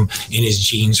athleticism in his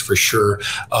genes for sure.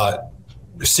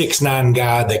 6'9"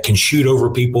 guy that can shoot over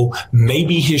people.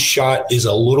 Maybe his shot is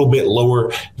a little bit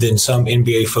lower than some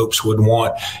NBA folks would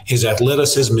want. His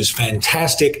athleticism is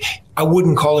fantastic. I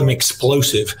wouldn't call him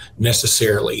explosive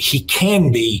necessarily. He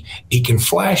can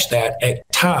flash that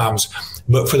at times,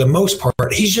 but for the most part,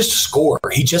 he's just a scorer.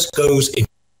 He just goes and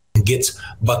gets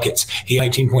buckets. He had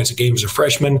 19 points a game as a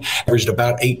freshman, averaged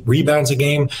about 8 rebounds a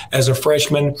game as a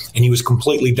freshman, and he was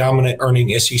completely dominant,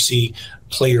 earning SEC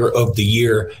Player of the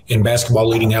Year in basketball,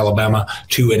 leading Alabama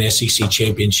to an SEC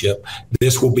championship.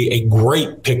 This will be a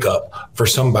great pickup for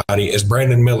somebody, as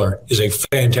Brandon Miller is a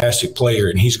fantastic player,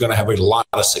 and he's going to have a lot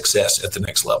of success at the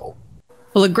next level.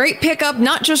 Well, a great pickup,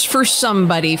 not just for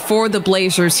somebody, for the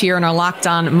Blazers here in our Locked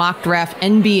On Mock Draft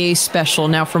NBA special.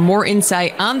 Now, for more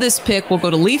insight on this pick, we'll go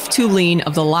to Leif Tulane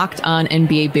of the Locked On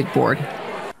NBA Big Board.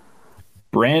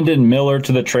 Brandon Miller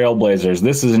to the Trailblazers.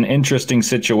 This is an interesting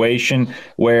situation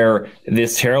where the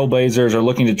Trailblazers are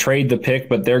looking to trade the pick,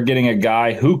 but they're getting a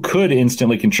guy who could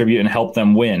instantly contribute and help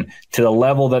them win to the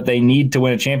level that they need to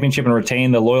win a championship and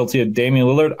retain the loyalty of Damian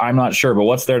Lillard. I'm not sure, but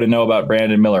what's there to know about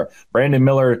Brandon Miller? Brandon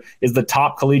Miller is the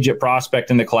top collegiate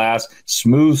prospect in the class,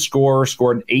 smooth scorer,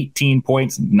 scored 18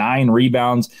 points, 9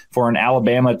 rebounds for an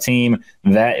Alabama team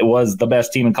that was the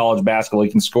best team in college basketball. He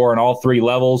can score on all 3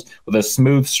 levels with a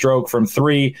smooth stroke from 3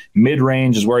 three.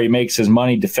 Mid-range is where he makes his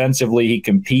money. Defensively, he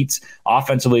competes.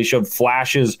 Offensively, he showed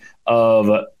flashes of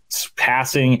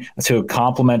passing to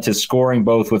complement his scoring,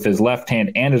 both with his left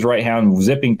hand and his right hand,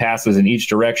 zipping passes in each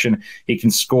direction. He can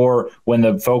score when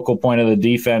the focal point of the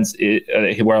defense,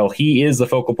 well, he is the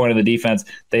focal point of the defense.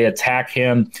 They attack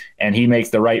him, and he makes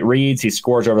the right reads. He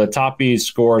scores over the top, he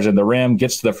scores in the rim,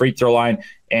 gets to the free throw line,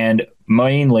 and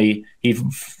mainly he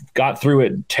got through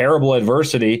it terrible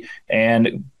adversity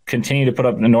and continue to put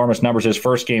up enormous numbers. His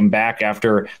first game back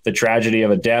after the tragedy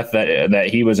of a death that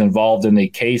he was involved in the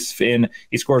case in,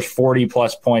 he scores 40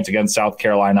 plus points against South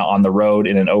Carolina on the road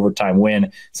in an overtime win.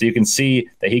 So you can see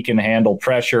that he can handle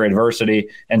pressure, adversity,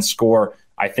 and score.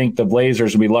 I think the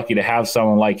Blazers would be lucky to have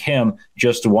someone like him.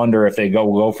 Just wonder if they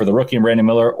go for the rookie Brandon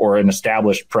Miller or an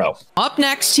established pro. Up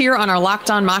next here on our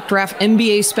Locked On Mock Draft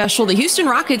NBA special, the Houston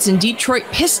Rockets and Detroit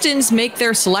Pistons make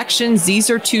their selections. These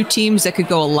are two teams that could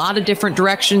go a lot of different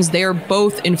directions. They are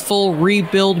both in full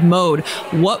rebuild mode.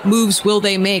 What moves will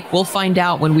they make? We'll find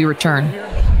out when we return.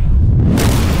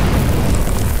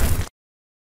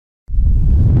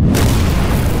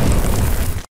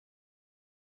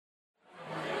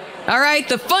 All right,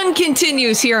 the fun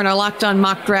continues here on our Locked On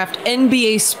Mock Draft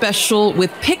NBA special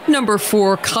with pick number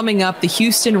 4 coming up, the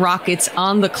Houston Rockets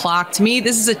on the clock. To me,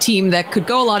 this is a team that could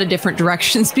go a lot of different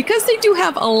directions because they do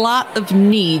have a lot of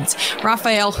needs.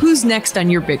 Raphael, who's next on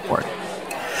your big board?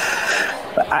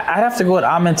 I'd have to go with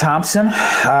Amen Thompson.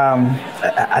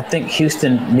 I think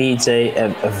Houston needs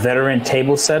a veteran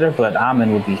table setter, but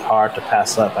Amen would be hard to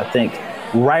pass up. I think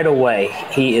right away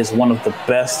he is one of the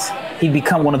best. He'd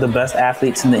become one of the best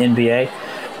athletes in the NBA.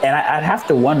 And I'd have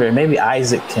to wonder, maybe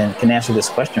Isaac can answer this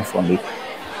question for me.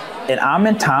 An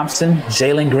Amen Thompson,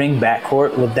 Jalen Green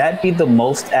backcourt, would that be the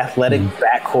most athletic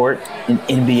backcourt in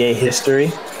NBA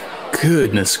history?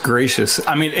 Goodness gracious.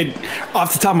 I mean,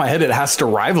 off the top of my head, it has to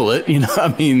rival it. You know,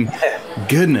 I mean,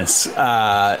 goodness.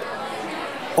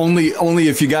 Only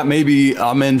if you got maybe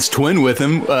Amen's twin with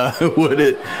him, would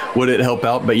it help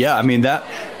out? But yeah, I mean,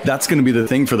 that's going to be the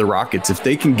thing for the Rockets. If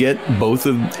they can get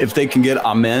if they can get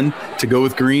Amen to go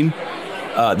with Green,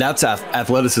 that's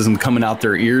athleticism coming out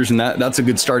their ears, and that's a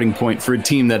good starting point for a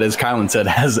team that, as Kylan said,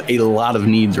 has a lot of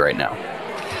needs right now.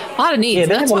 A lot of needs. Yeah,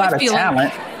 they that's have a what lot I feel of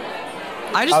talent. like.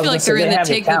 I just feel like they're in the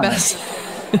take the best.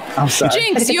 I'm sorry.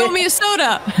 Jinx, you owe me a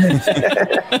soda.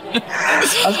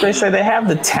 I was going to say they have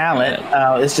the talent.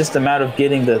 It's just a matter of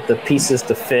getting the pieces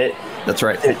to fit. That's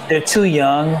right. They're too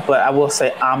young, but I will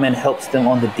say Amen helps them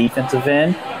on the defensive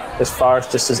end as far as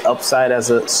just his upside as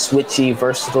a switchy,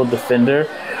 versatile defender.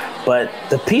 But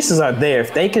the pieces are there.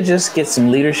 If they could just get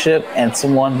some leadership and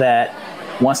someone that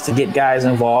wants to get guys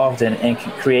involved and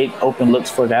can create open looks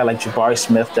for a guy like Jabari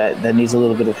Smith that needs a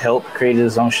little bit of help, created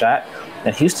his own shot,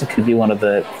 then Houston could be one of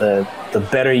the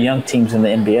better young teams in the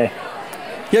NBA.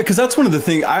 Yeah, because that's one of the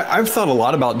things I've thought a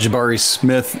lot about Jabari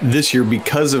Smith this year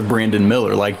because of Brandon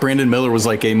Miller. Like, Brandon Miller was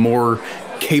like a more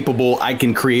capable, I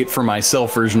can create for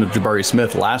myself version of Jabari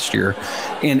Smith last year.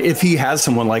 And if he has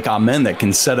someone like Amen that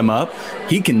can set him up,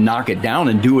 he can knock it down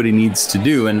and do what he needs to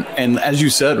do. And as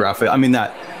you said, Rafa, I mean,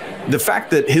 the fact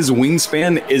that his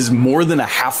wingspan is more than a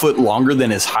half foot longer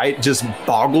than his height just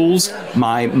boggles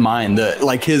my mind.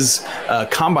 His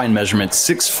combine measurement,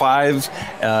 6'5"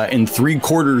 and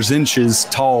 3/4 inches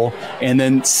tall, and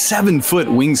then 7 foot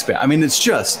wingspan. I mean, it's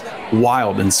just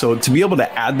wild. And so to be able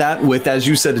to add that with, as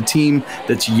you said, a team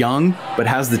that's young but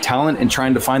has the talent and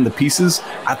trying to find the pieces,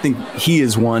 I think he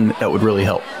is one that would really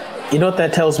help. You know what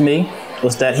that tells me?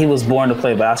 Was that he was born to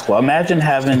play basketball. Imagine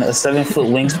having a 7 foot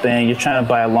wingspan. You're trying to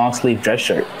buy a long sleeve dress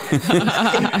shirt.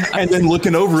 And then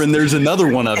looking over and there's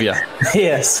another one of you.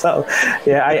 Yeah. So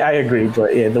yeah, I agree.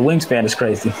 But yeah, the wingspan is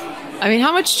crazy. I mean,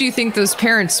 how much do you think those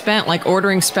parents spent like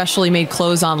ordering specially made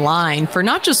clothes online for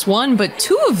not just one, but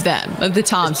 2 of them of the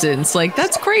Thompsons? Like,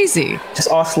 that's crazy. Just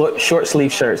all short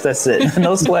sleeve shirts. That's it.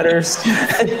 No sweaters.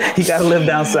 You got to live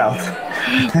down south.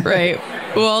 Right.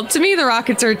 Well, to me, the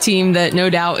Rockets are a team that no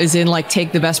doubt is in like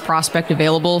take the best prospect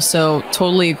available. So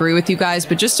totally agree with you guys.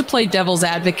 But just to play devil's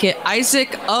advocate,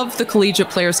 Isaac, of the collegiate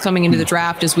players coming into the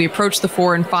draft, as we approach the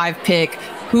 4 and 5 pick,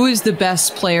 who is the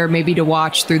best player maybe to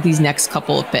watch through these next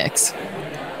couple of picks?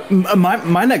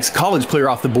 My next college player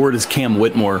off the board is Cam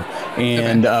Whitmore,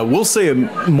 and we'll say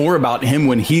more about him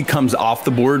when he comes off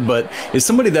the board, but is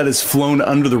somebody that has flown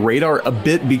under the radar a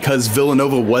bit because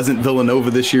Villanova wasn't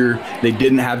Villanova this year. They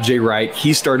didn't have Jay Wright.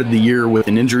 He started the year with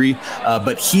an injury,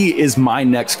 but he is my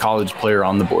next college player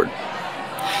on the board.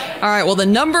 All right, well, the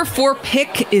number 4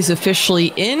 pick is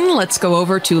officially in. Let's go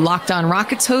over to Locked On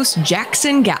Rockets host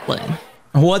Jackson Gatlin.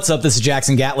 What's up? This is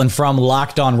Jackson Gatlin from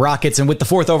Locked On Rockets, and with the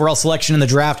 4th overall selection in the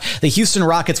draft, the Houston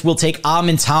Rockets will take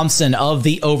Amin Thompson of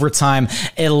the Overtime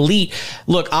Elite.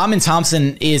 Look, Amin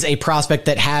Thompson is a prospect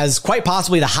that has quite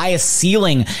possibly the highest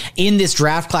ceiling in this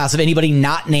draft class of anybody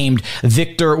not named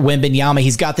Victor Wembanyama.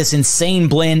 He's got this insane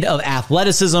blend of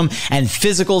athleticism and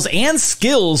physicals and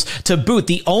skills to boot.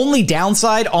 The only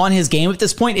downside on his game at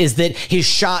this point is that his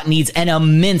shot needs an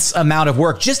immense amount of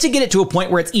work just to get it to a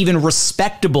point where it's even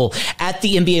respectable at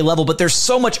the NBA level. But there's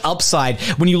so much upside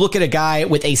when you look at a guy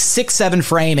with a 6'7"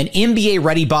 frame, an NBA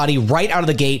ready body right out of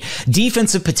the gate,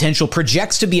 defensive potential,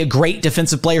 projects to be a great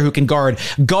defensive player who can guard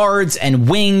guards and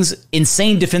wings,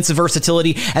 insane defensive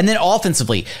versatility, and then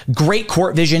offensively, great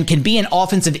court vision, can be an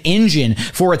offensive engine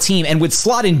for a team, and would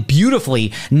slot in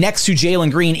beautifully next to Jalen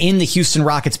Green in the Houston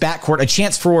Rockets backcourt, a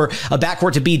chance for a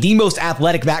backcourt to be the most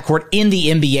athletic backcourt in the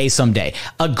NBA someday.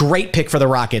 A great pick for the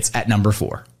Rockets at number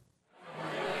 4.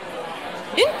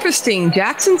 Interesting.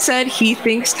 Jackson said he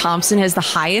thinks Thompson has the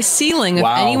highest ceiling of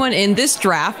anyone in this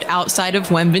draft outside of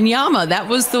Wembanyama. That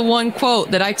was the one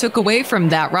quote that I took away from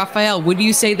that. Raphael, would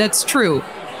you say that's true?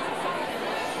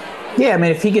 Yeah, I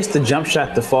mean, if he gets the jump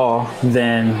shot to fall,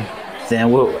 then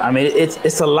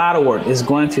it's a lot of work. It's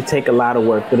going to take a lot of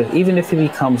work. But even if he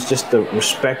becomes just a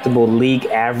respectable league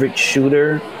average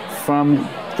shooter from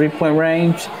 3-point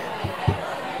range,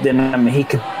 then he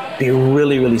could be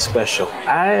really, really special.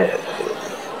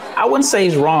 I wouldn't say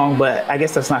he's wrong, but I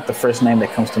guess that's not the first name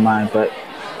that comes to mind. But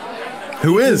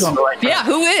who is? Yeah,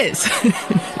 who is?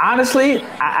 Honestly,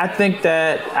 I think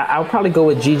that I'll probably go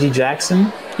with Gigi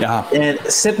Jackson. Yeah. And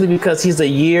simply because he's a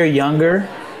year younger.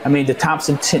 I mean, the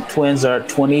Thompson twins are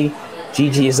 20.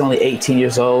 Gigi is only 18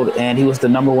 years old, and he was the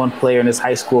number 1 player in his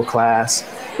high school class.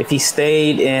 If he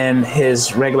stayed in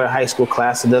his regular high school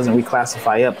class and doesn't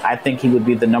reclassify up, I think he would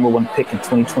be the number 1 pick in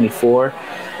 2024.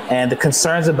 And the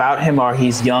concerns about him are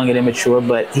he's young and immature,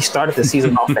 but he started the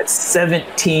season off at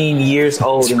 17 years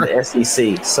old in the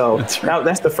SEC. So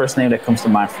that's the first name that comes to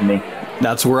mind for me.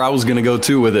 That's where I was going to go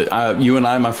too with it. You and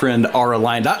I, my friend, are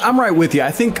aligned. I'm right with you.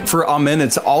 I think for Amin,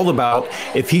 it's all about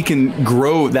if he can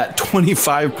grow that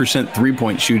 25%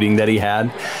 3-point shooting that he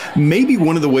had. Maybe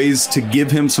one of the ways to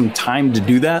give him some time to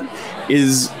do that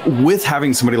is with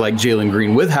having somebody like Jalen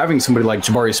Green, with having somebody like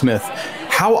Jabari Smith.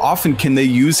 How often can they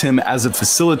use him as a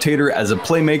facilitator, as a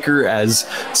playmaker, as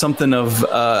something of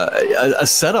a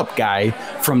setup guy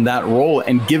from that role,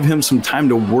 and give him some time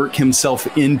to work himself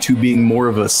into being more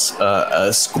of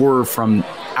a scorer from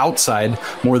outside,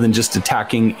 more than just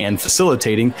attacking and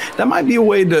facilitating? That might be a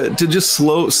way to just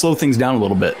slow things down a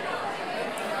little bit.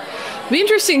 Be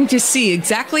interesting to see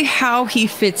exactly how he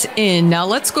fits in. Now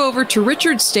let's go over to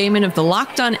Richard Stamen of the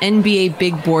Locked On NBA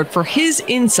Big Board for his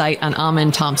insight on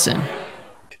Amin Thompson.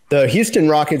 The Houston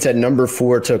Rockets at number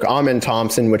 4 took Amin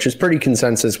Thompson, which is pretty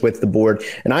consensus with the board.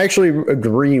 And I actually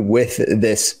agree with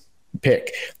this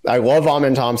pick. I love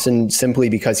Amin Thompson simply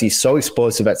because he's so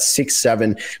explosive at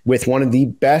 6'7", with one of the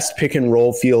best pick and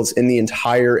roll fields in the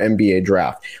entire NBA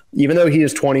draft. Even though he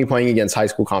is 20 playing against high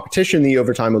school competition, the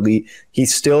Overtime Elite, he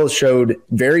still showed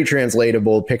very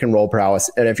translatable pick and roll prowess.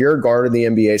 And if you're a guard in the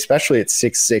NBA, especially at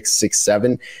 6'6",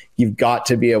 6'7", you've got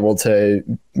to be able to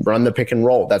run the pick and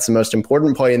roll. That's the most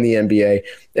important play in the NBA.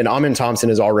 And Amin Thompson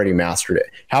has already mastered it.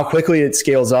 How quickly it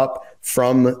scales up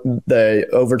from the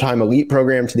Overtime Elite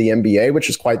program to the NBA, which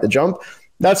is quite the jump,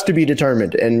 that's to be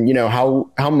determined. And, you know,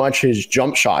 how much his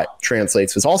jump shot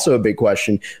translates is also a big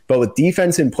question. But with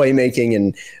defense and playmaking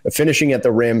and finishing at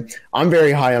the rim, I'm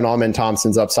very high on Amin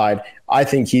Thompson's upside. I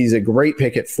think he's a great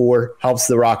pick at 4, helps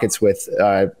the Rockets with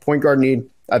point guard need.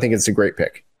 I think it's a great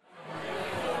pick.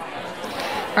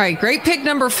 All right, great pick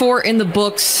number 4 in the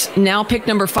books. Now pick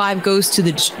number 5 goes to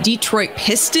the Detroit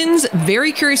Pistons.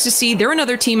 Very curious to see. They're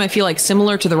another team I feel like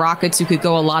similar to the Rockets who could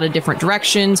go a lot of different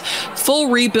directions. Full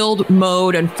rebuild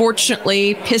mode.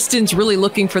 Unfortunately, Pistons really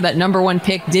looking for that number 1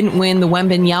 pick. Didn't win the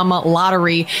Wembanyama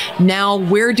lottery. Now,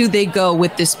 where do they go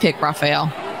with this pick,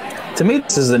 Raphael? To me,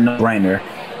 this is a no-brainer.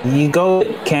 You go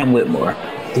with Cam Whitmore.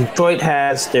 Detroit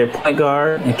has their point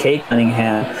guard and Cade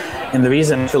Cunningham. And the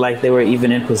reason I feel like they were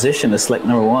even in position to select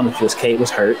number 1, which was Cade was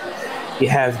hurt. You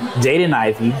have Jaden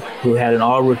Ivey, who had an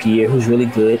all-rookie year, who's really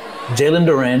good. Jalen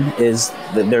Duren is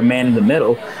their man in the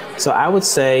middle. So I would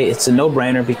say it's a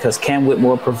no-brainer because Cam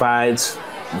Whitmore provides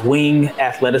wing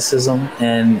athleticism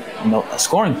and a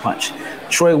scoring punch.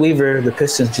 Troy Weaver, the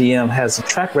Pistons GM, has a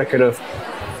track record of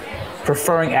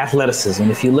preferring athleticism.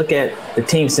 If you look at the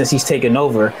team since he's taken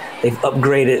over, they've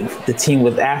upgraded the team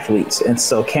with athletes. And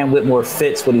so Cam Whitmore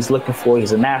fits what he's looking for.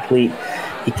 He's an athlete.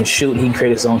 He can shoot. He can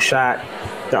create his own shot.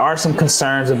 there are some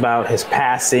concerns about his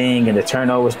passing and the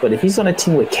turnovers, but if he's on a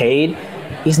team with Cade,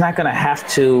 he's not going to have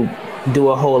to do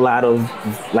a whole lot of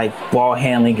like ball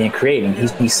handling and creating.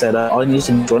 He's set up. All he needs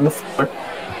to do is run the floor,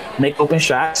 make open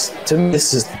shots. To me,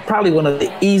 this is probably one of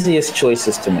the easiest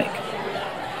choices to make.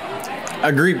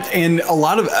 Agreed. And a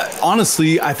lot of,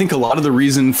 honestly, I think a lot of the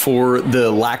reason for the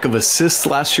lack of assists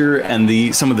last year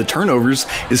and some of the turnovers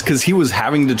is because he was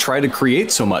having to try to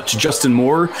create so much. Justin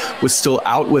Moore was still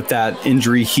out with that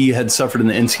injury he had suffered in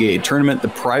the NCAA tournament.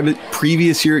 The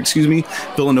previous year,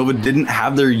 Villanova didn't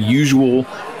have their usual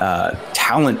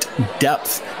talent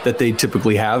depth that they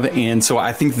typically have. And so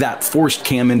I think that forced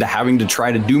Cam into having to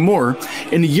try to do more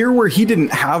in a year where he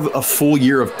didn't have a full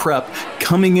year of prep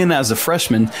coming in as a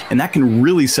freshman. And that can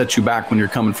really set you back when you're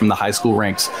coming from the high school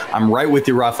ranks. I'm right with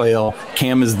you, Raphael.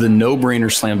 Cam is the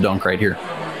no-brainer slam dunk right here.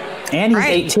 And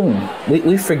he's 18.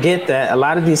 We forget that a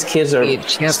lot of these kids are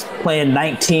playing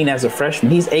 19 as a freshman.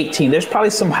 He's 18. There's probably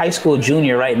some high school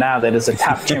junior right now that is a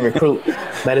top 10 recruit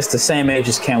that is the same age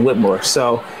as Cam Whitmore.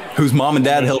 So, whose mom and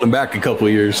dad held him back a couple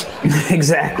of years.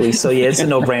 Exactly. So, yeah, it's a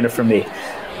no-brainer for me.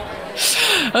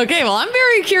 Okay, well, I'm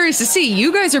very curious to see.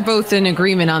 You guys are both in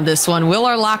agreement on this one. Will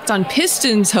our Locked On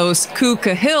Pistons host, Ku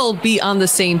Cahill, be on the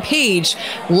same page?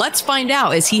 Let's find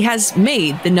out, as he has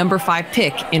made the number 5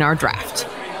 pick in our draft.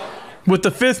 With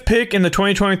the 5th pick in the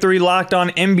 2023 Locked On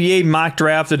NBA mock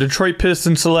draft, the Detroit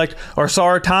Pistons select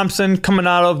Ausar Thompson, coming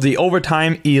out of the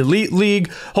Overtime Elite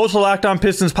League. Host of Locked On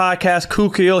Pistons podcast, Ku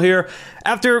Cahill here.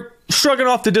 After shrugging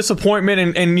off the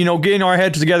disappointment and getting our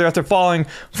heads together after falling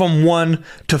from 1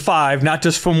 to 5, not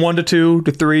just from 1 to 2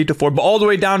 to 3 to 4, but all the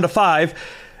way down to 5,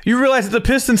 you realize that the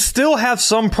Pistons still have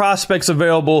some prospects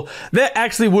available that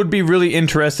actually would be really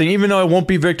interesting, even though it won't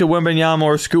be Victor Wembanyama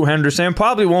or Scoot Henderson.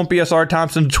 Probably won't be Ausar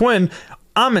Thompson twin,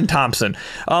 Amin Thompson.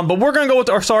 But we're going to go with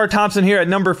Ausar Thompson here at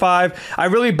number 5. I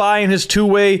really buy in his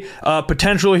two-way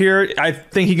potential here. I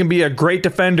think he can be a great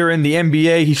defender in the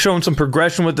NBA. He's shown some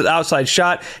progression with the outside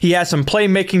shot. He has some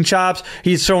playmaking chops.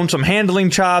 He's shown some handling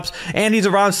chops. And he's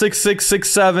around 6'6",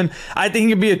 6'7". I think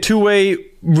he can be a two-way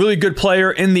really good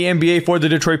player in the NBA for the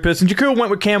Detroit Pistons. You could have went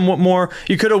with Cam Whitmore.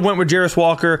 You could have went with Jarris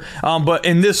Walker. But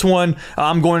in this one,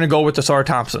 I'm going to go with Ausar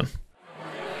Thompson.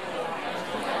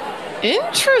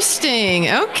 Interesting.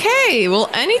 Okay. Will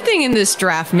anything in this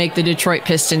draft make the Detroit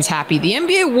Pistons happy? The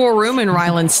NBA War Room and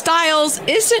Rylan Stiles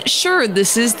isn't sure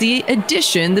this is the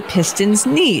addition the Pistons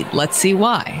need. Let's see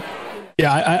why.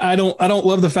 Yeah, I don't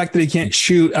love the fact that he can't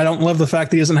shoot. I don't love the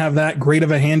fact that he doesn't have that great of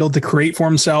a handle to create for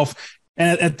himself.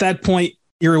 And at that point,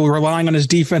 you're relying on his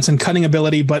defense and cutting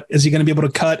ability, but is he going to be able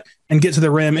to cut and get to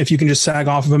the rim if you can just sag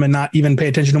off of him and not even pay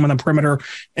attention to him on the perimeter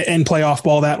and play off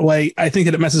ball that way? I think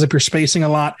that it messes up your spacing a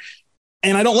lot.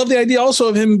 And I don't love the idea also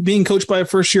of him being coached by a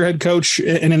first-year head coach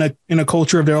and in a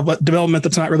culture of development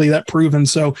that's not really that proven.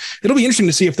 So it'll be interesting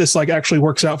to see if this actually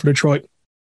works out for Detroit.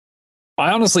 I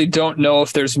honestly don't know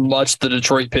if there's much the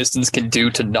Detroit Pistons can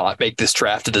do to not make this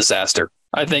draft a disaster.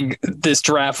 I think this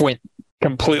draft went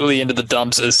completely into the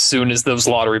dumps as soon as those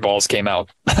lottery balls came out.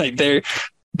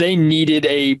 They needed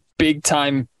a big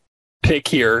time pick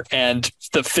here, and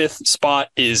the 5th spot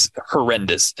is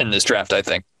horrendous in this draft, I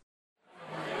think.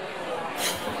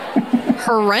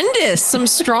 Horrendous. Some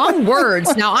strong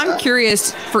words. Now, I'm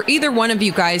curious for either one of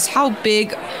you guys, how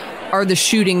big are the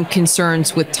shooting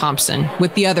concerns with Thompson,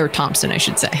 with the other Thompson, I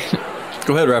should say?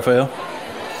 Go ahead, Raphael.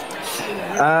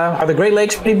 Are the Great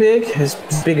Lakes pretty big? As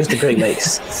big as the Great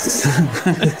Lakes.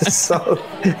 So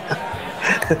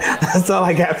that's all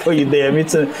I got for you there. I mean,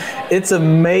 it's a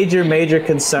major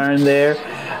concern there.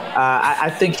 I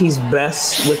think he's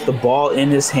best with the ball in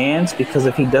his hands, because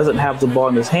if he doesn't have the ball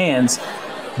in his hands,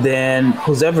 then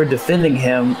who's ever defending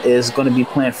him is going to be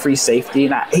playing free safety.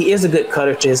 And he is a good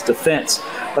cutter to his defense,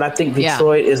 but I think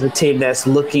Detroit is a team that's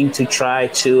looking to try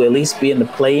to at least be in the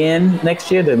play-in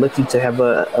next year. They're looking to have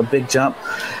a big jump.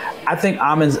 I think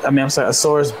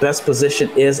Ausar's best position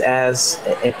is as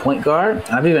a point guard.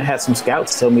 I've even had some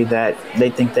scouts tell me that they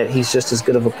think that he's just as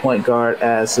good of a point guard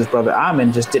as his brother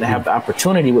Amin, just didn't have the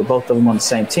opportunity with both of them on the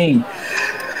same team.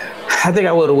 I think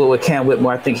I would have went with Cam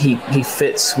Whitmore. I think he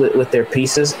fits with their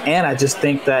pieces, and I just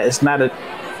think that it's not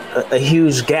a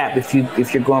huge gap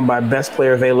if you're going by best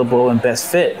player available and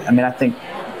best fit. I mean, I think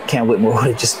Cam Whitmore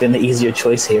would have just been the easier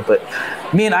choice here. But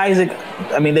me and Isaac,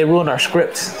 I mean, they ruined our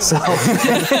script. So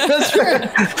that's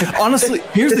right. Honestly,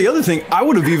 here's the other thing. I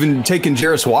would have even taken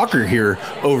Jarris Walker here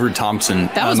over Thompson.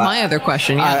 That was my other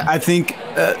question. Yeah. I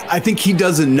think he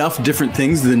does enough different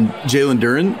things than Jalen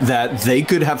Duren that they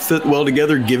could have fit well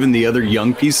together given the other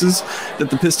young pieces that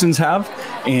the Pistons have.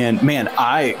 And man,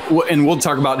 and we'll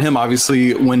talk about him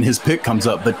obviously when his pick comes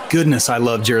up, but goodness, I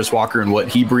love Jarris Walker and what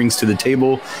he brings to the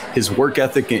table, his work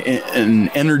ethic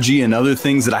and energy and other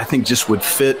things that I think just would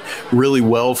fit really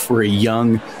well for a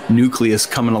young nucleus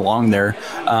coming along there.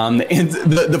 And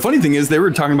the funny thing is they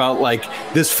were talking about like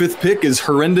this 5th pick is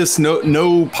horrendous,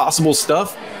 no possible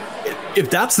stuff. If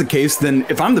that's the case, then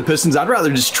if I'm the Pistons, I'd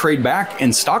rather just trade back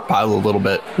and stockpile a little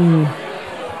bit.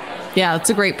 Yeah, that's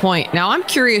a great point. Now, I'm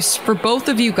curious for both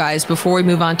of you guys before we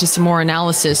move on to some more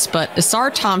analysis, but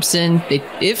Ausar Thompson,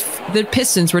 if the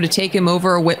Pistons were to take him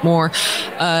over Whitmore,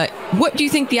 what do you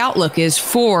think the outlook is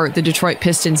for the Detroit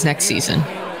Pistons next season?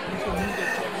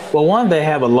 Well, one, they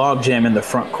have a logjam in the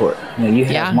front court. You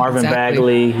have Marvin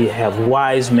Bagley, you have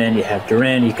Wiseman, you have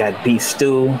Duren, you got Beef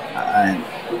Stew.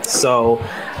 So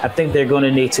I think they're going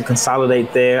to need to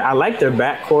consolidate there. I like their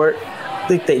backcourt. I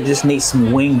think they just need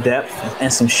some wing depth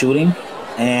and some shooting.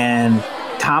 And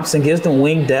Thompson gives them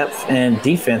wing depth and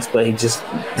defense, but he just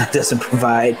doesn't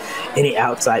provide any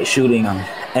outside shooting.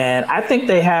 And I think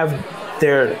they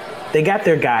got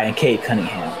their guy in Cade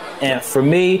Cunningham. And for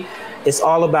me, it's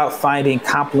all about finding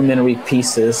complementary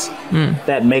pieces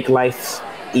that make life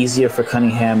easier for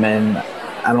Cunningham. And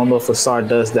I don't know if Ausar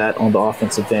does that on the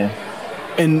offensive end.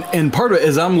 And part of it,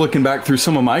 as I'm looking back through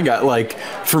some of my guys, like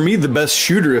for me, the best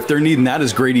shooter, if they're needing that,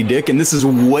 is Grady Dick. And this is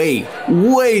way,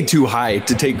 way too high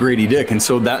to take Grady Dick. And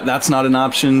so that's not an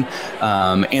option.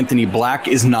 Anthony Black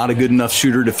is not a good enough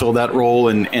shooter to fill that role.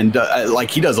 And like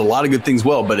he does a lot of good things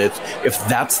well, but if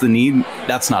that's the need,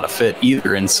 that's not a fit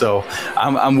either. And so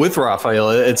I'm with Raphael.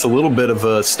 It's a little bit of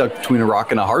a stuck between a rock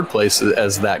and a hard place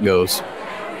as that goes.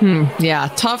 Yeah,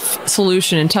 tough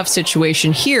solution and tough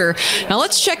situation here. Now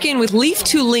let's check in with Leaf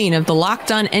Tulane of the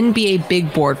Locked On NBA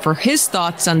Big Board for his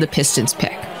thoughts on the Pistons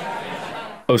pick.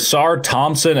 Ausar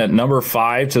Thompson at number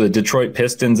 5 to the Detroit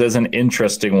Pistons is an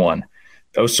interesting one.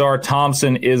 Ausar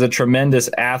Thompson is a tremendous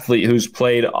athlete who's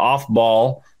played off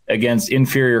ball against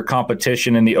inferior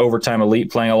competition in the overtime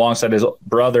elite, playing alongside his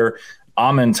brother,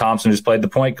 Amen Thompson, who's played the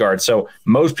point guard. So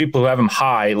most people who have him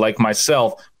high, like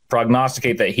myself,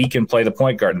 prognosticate that he can play the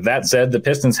point guard. That said, the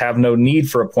Pistons have no need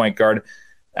for a point guard,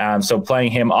 so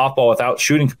playing him off ball without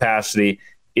shooting capacity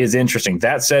is interesting.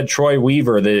 That said, Troy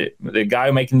Weaver, the guy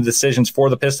making the decisions for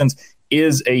the Pistons,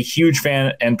 is a huge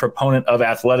fan and proponent of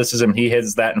athleticism. He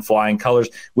hits that in flying colors.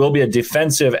 Will be a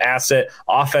defensive asset,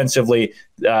 offensively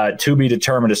to be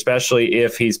determined, especially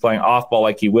if he's playing off ball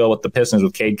like he will with the Pistons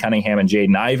with Cade Cunningham and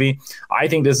Jaden Ivey. I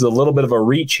think this is a little bit of a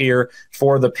reach here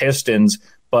for the Pistons,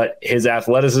 but his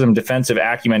athleticism, defensive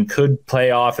acumen could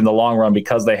play off in the long run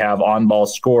because they have on-ball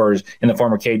scorers in the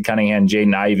form of Cade Cunningham,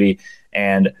 Jaden Ivey,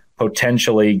 and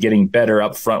potentially getting better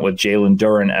up front with Jalen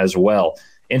Duren as well.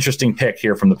 Interesting pick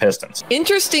here from the Pistons.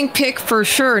 Interesting pick for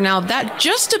sure. Now, that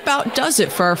just about does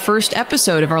it for our first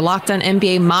episode of our Locked On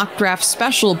NBA Mock Draft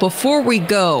Special. Before we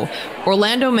go,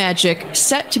 Orlando Magic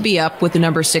set to be up with the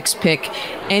number 6 pick.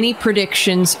 Any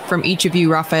predictions from each of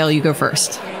you? Raphael, you go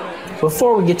first.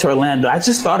 Before we get to Orlando, I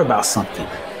just thought about something.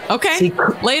 Okay, See,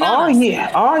 lay it on.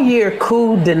 All year,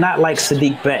 Koo did not like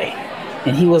Sadiq Bey,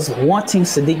 and he was wanting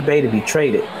Sadiq Bey to be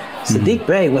traded. Sadiq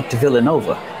Bey went to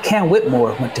Villanova. Cam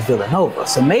Whitmore went to Villanova.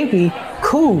 So maybe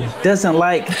Koo doesn't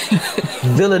like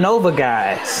Villanova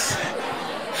guys.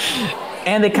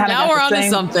 And they kind of we're onto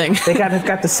something. They kind of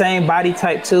got the same body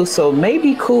type too. So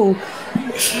maybe Koo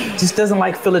just doesn't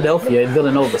like Philadelphia and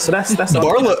Villanova. So that's all.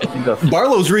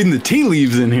 Barlow's reading the tea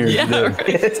leaves in here. Yeah,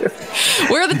 right.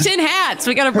 Where are the tin hats?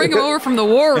 We got to bring them over from the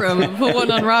war room and put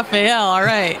one on Raphael. All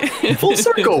right. Full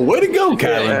circle. Way to go,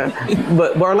 Kylan.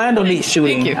 But Orlando needs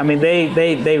shooting. I mean,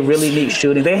 they really need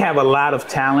shooting. They have a lot of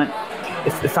talent.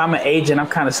 If I'm an agent, I'm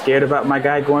kind of scared about my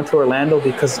guy going to Orlando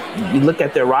because you look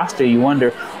at their roster, you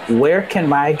wonder, where can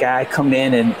my guy come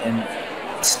in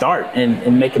and start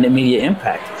and make an immediate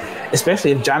impact?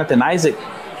 Especially if Jonathan Isaac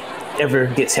ever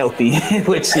gets healthy,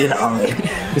 which,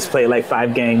 he's played like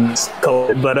 5 games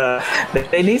cold, but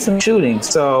they need some shooting.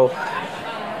 So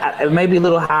it may be a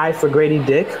little high for Grady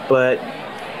Dick, but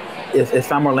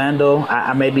if I'm Orlando,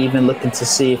 I may be even looking to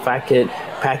see if I could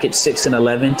package 6 and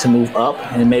 11 to move up.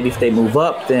 And maybe if they move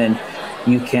up, then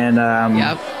you can,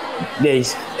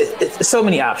 there's so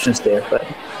many options there, but.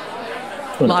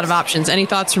 A lot of options. Any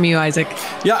thoughts from you, Isaac?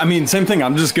 Yeah, I mean, same thing.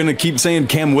 I'm just going to keep saying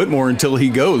Cam Whitmore until he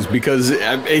goes, because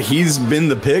he's been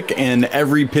the pick, and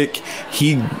every pick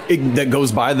that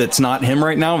goes by that's not him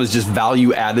right now is just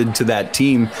value added to that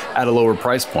team at a lower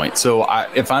price point. So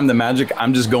if I'm the Magic,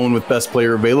 I'm just going with best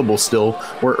player available still.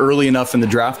 We're early enough in the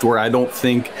draft where I don't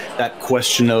think that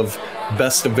question of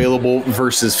best available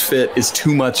versus fit is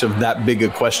too much of that big a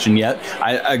question yet.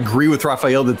 I agree with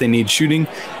Raphael that they need shooting,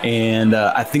 and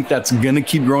I think that's going to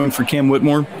keep growing for Cam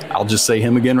Whitmore. I'll just say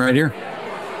him again right here.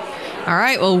 All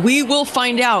right, well, we will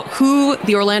find out who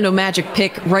the Orlando Magic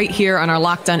pick right here on our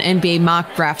Locked On NBA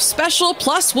Mock Draft Special.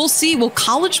 Plus, we'll see, will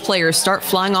college players start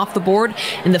flying off the board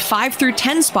in the 5 through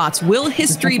 10 spots? Will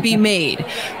history be made?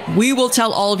 We will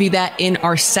tell all of you that in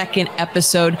our second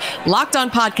episode. Locked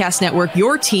On Podcast Network,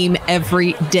 your team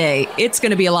every day. It's going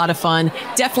to be a lot of fun.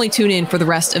 Definitely tune in for the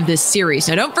rest of this series.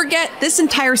 Now, don't forget, this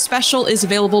entire special is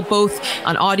available both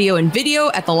on audio and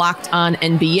video at the Locked On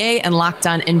NBA and Locked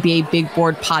On NBA Big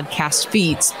Board podcast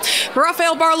feeds. For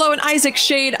Raphael Barlow and Isaac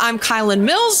Shade, I'm Kylan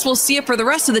Mills. We'll see you for the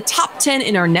rest of the top 10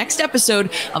 in our next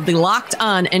episode of the Locked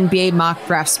On NBA Mock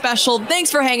Draft Special. Thanks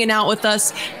for hanging out with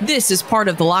us. This is part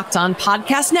of the Locked On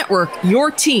Podcast Network,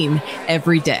 your team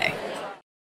every day.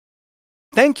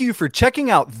 Thank you for checking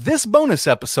out this bonus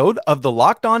episode of the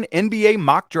Locked On NBA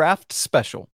Mock Draft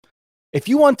Special. If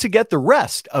you want to get the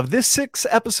rest of this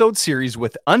 6-episode series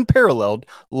with unparalleled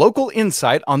local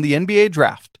insight on the NBA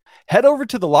draft, head over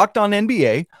to the Locked On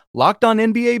NBA, Locked On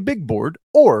NBA Big Board,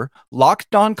 or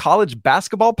Locked On College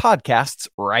Basketball podcasts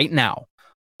right now.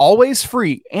 Always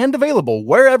free and available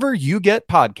wherever you get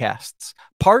podcasts.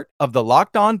 Part of the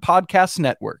Locked On Podcast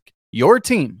Network. Your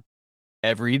team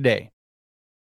every day.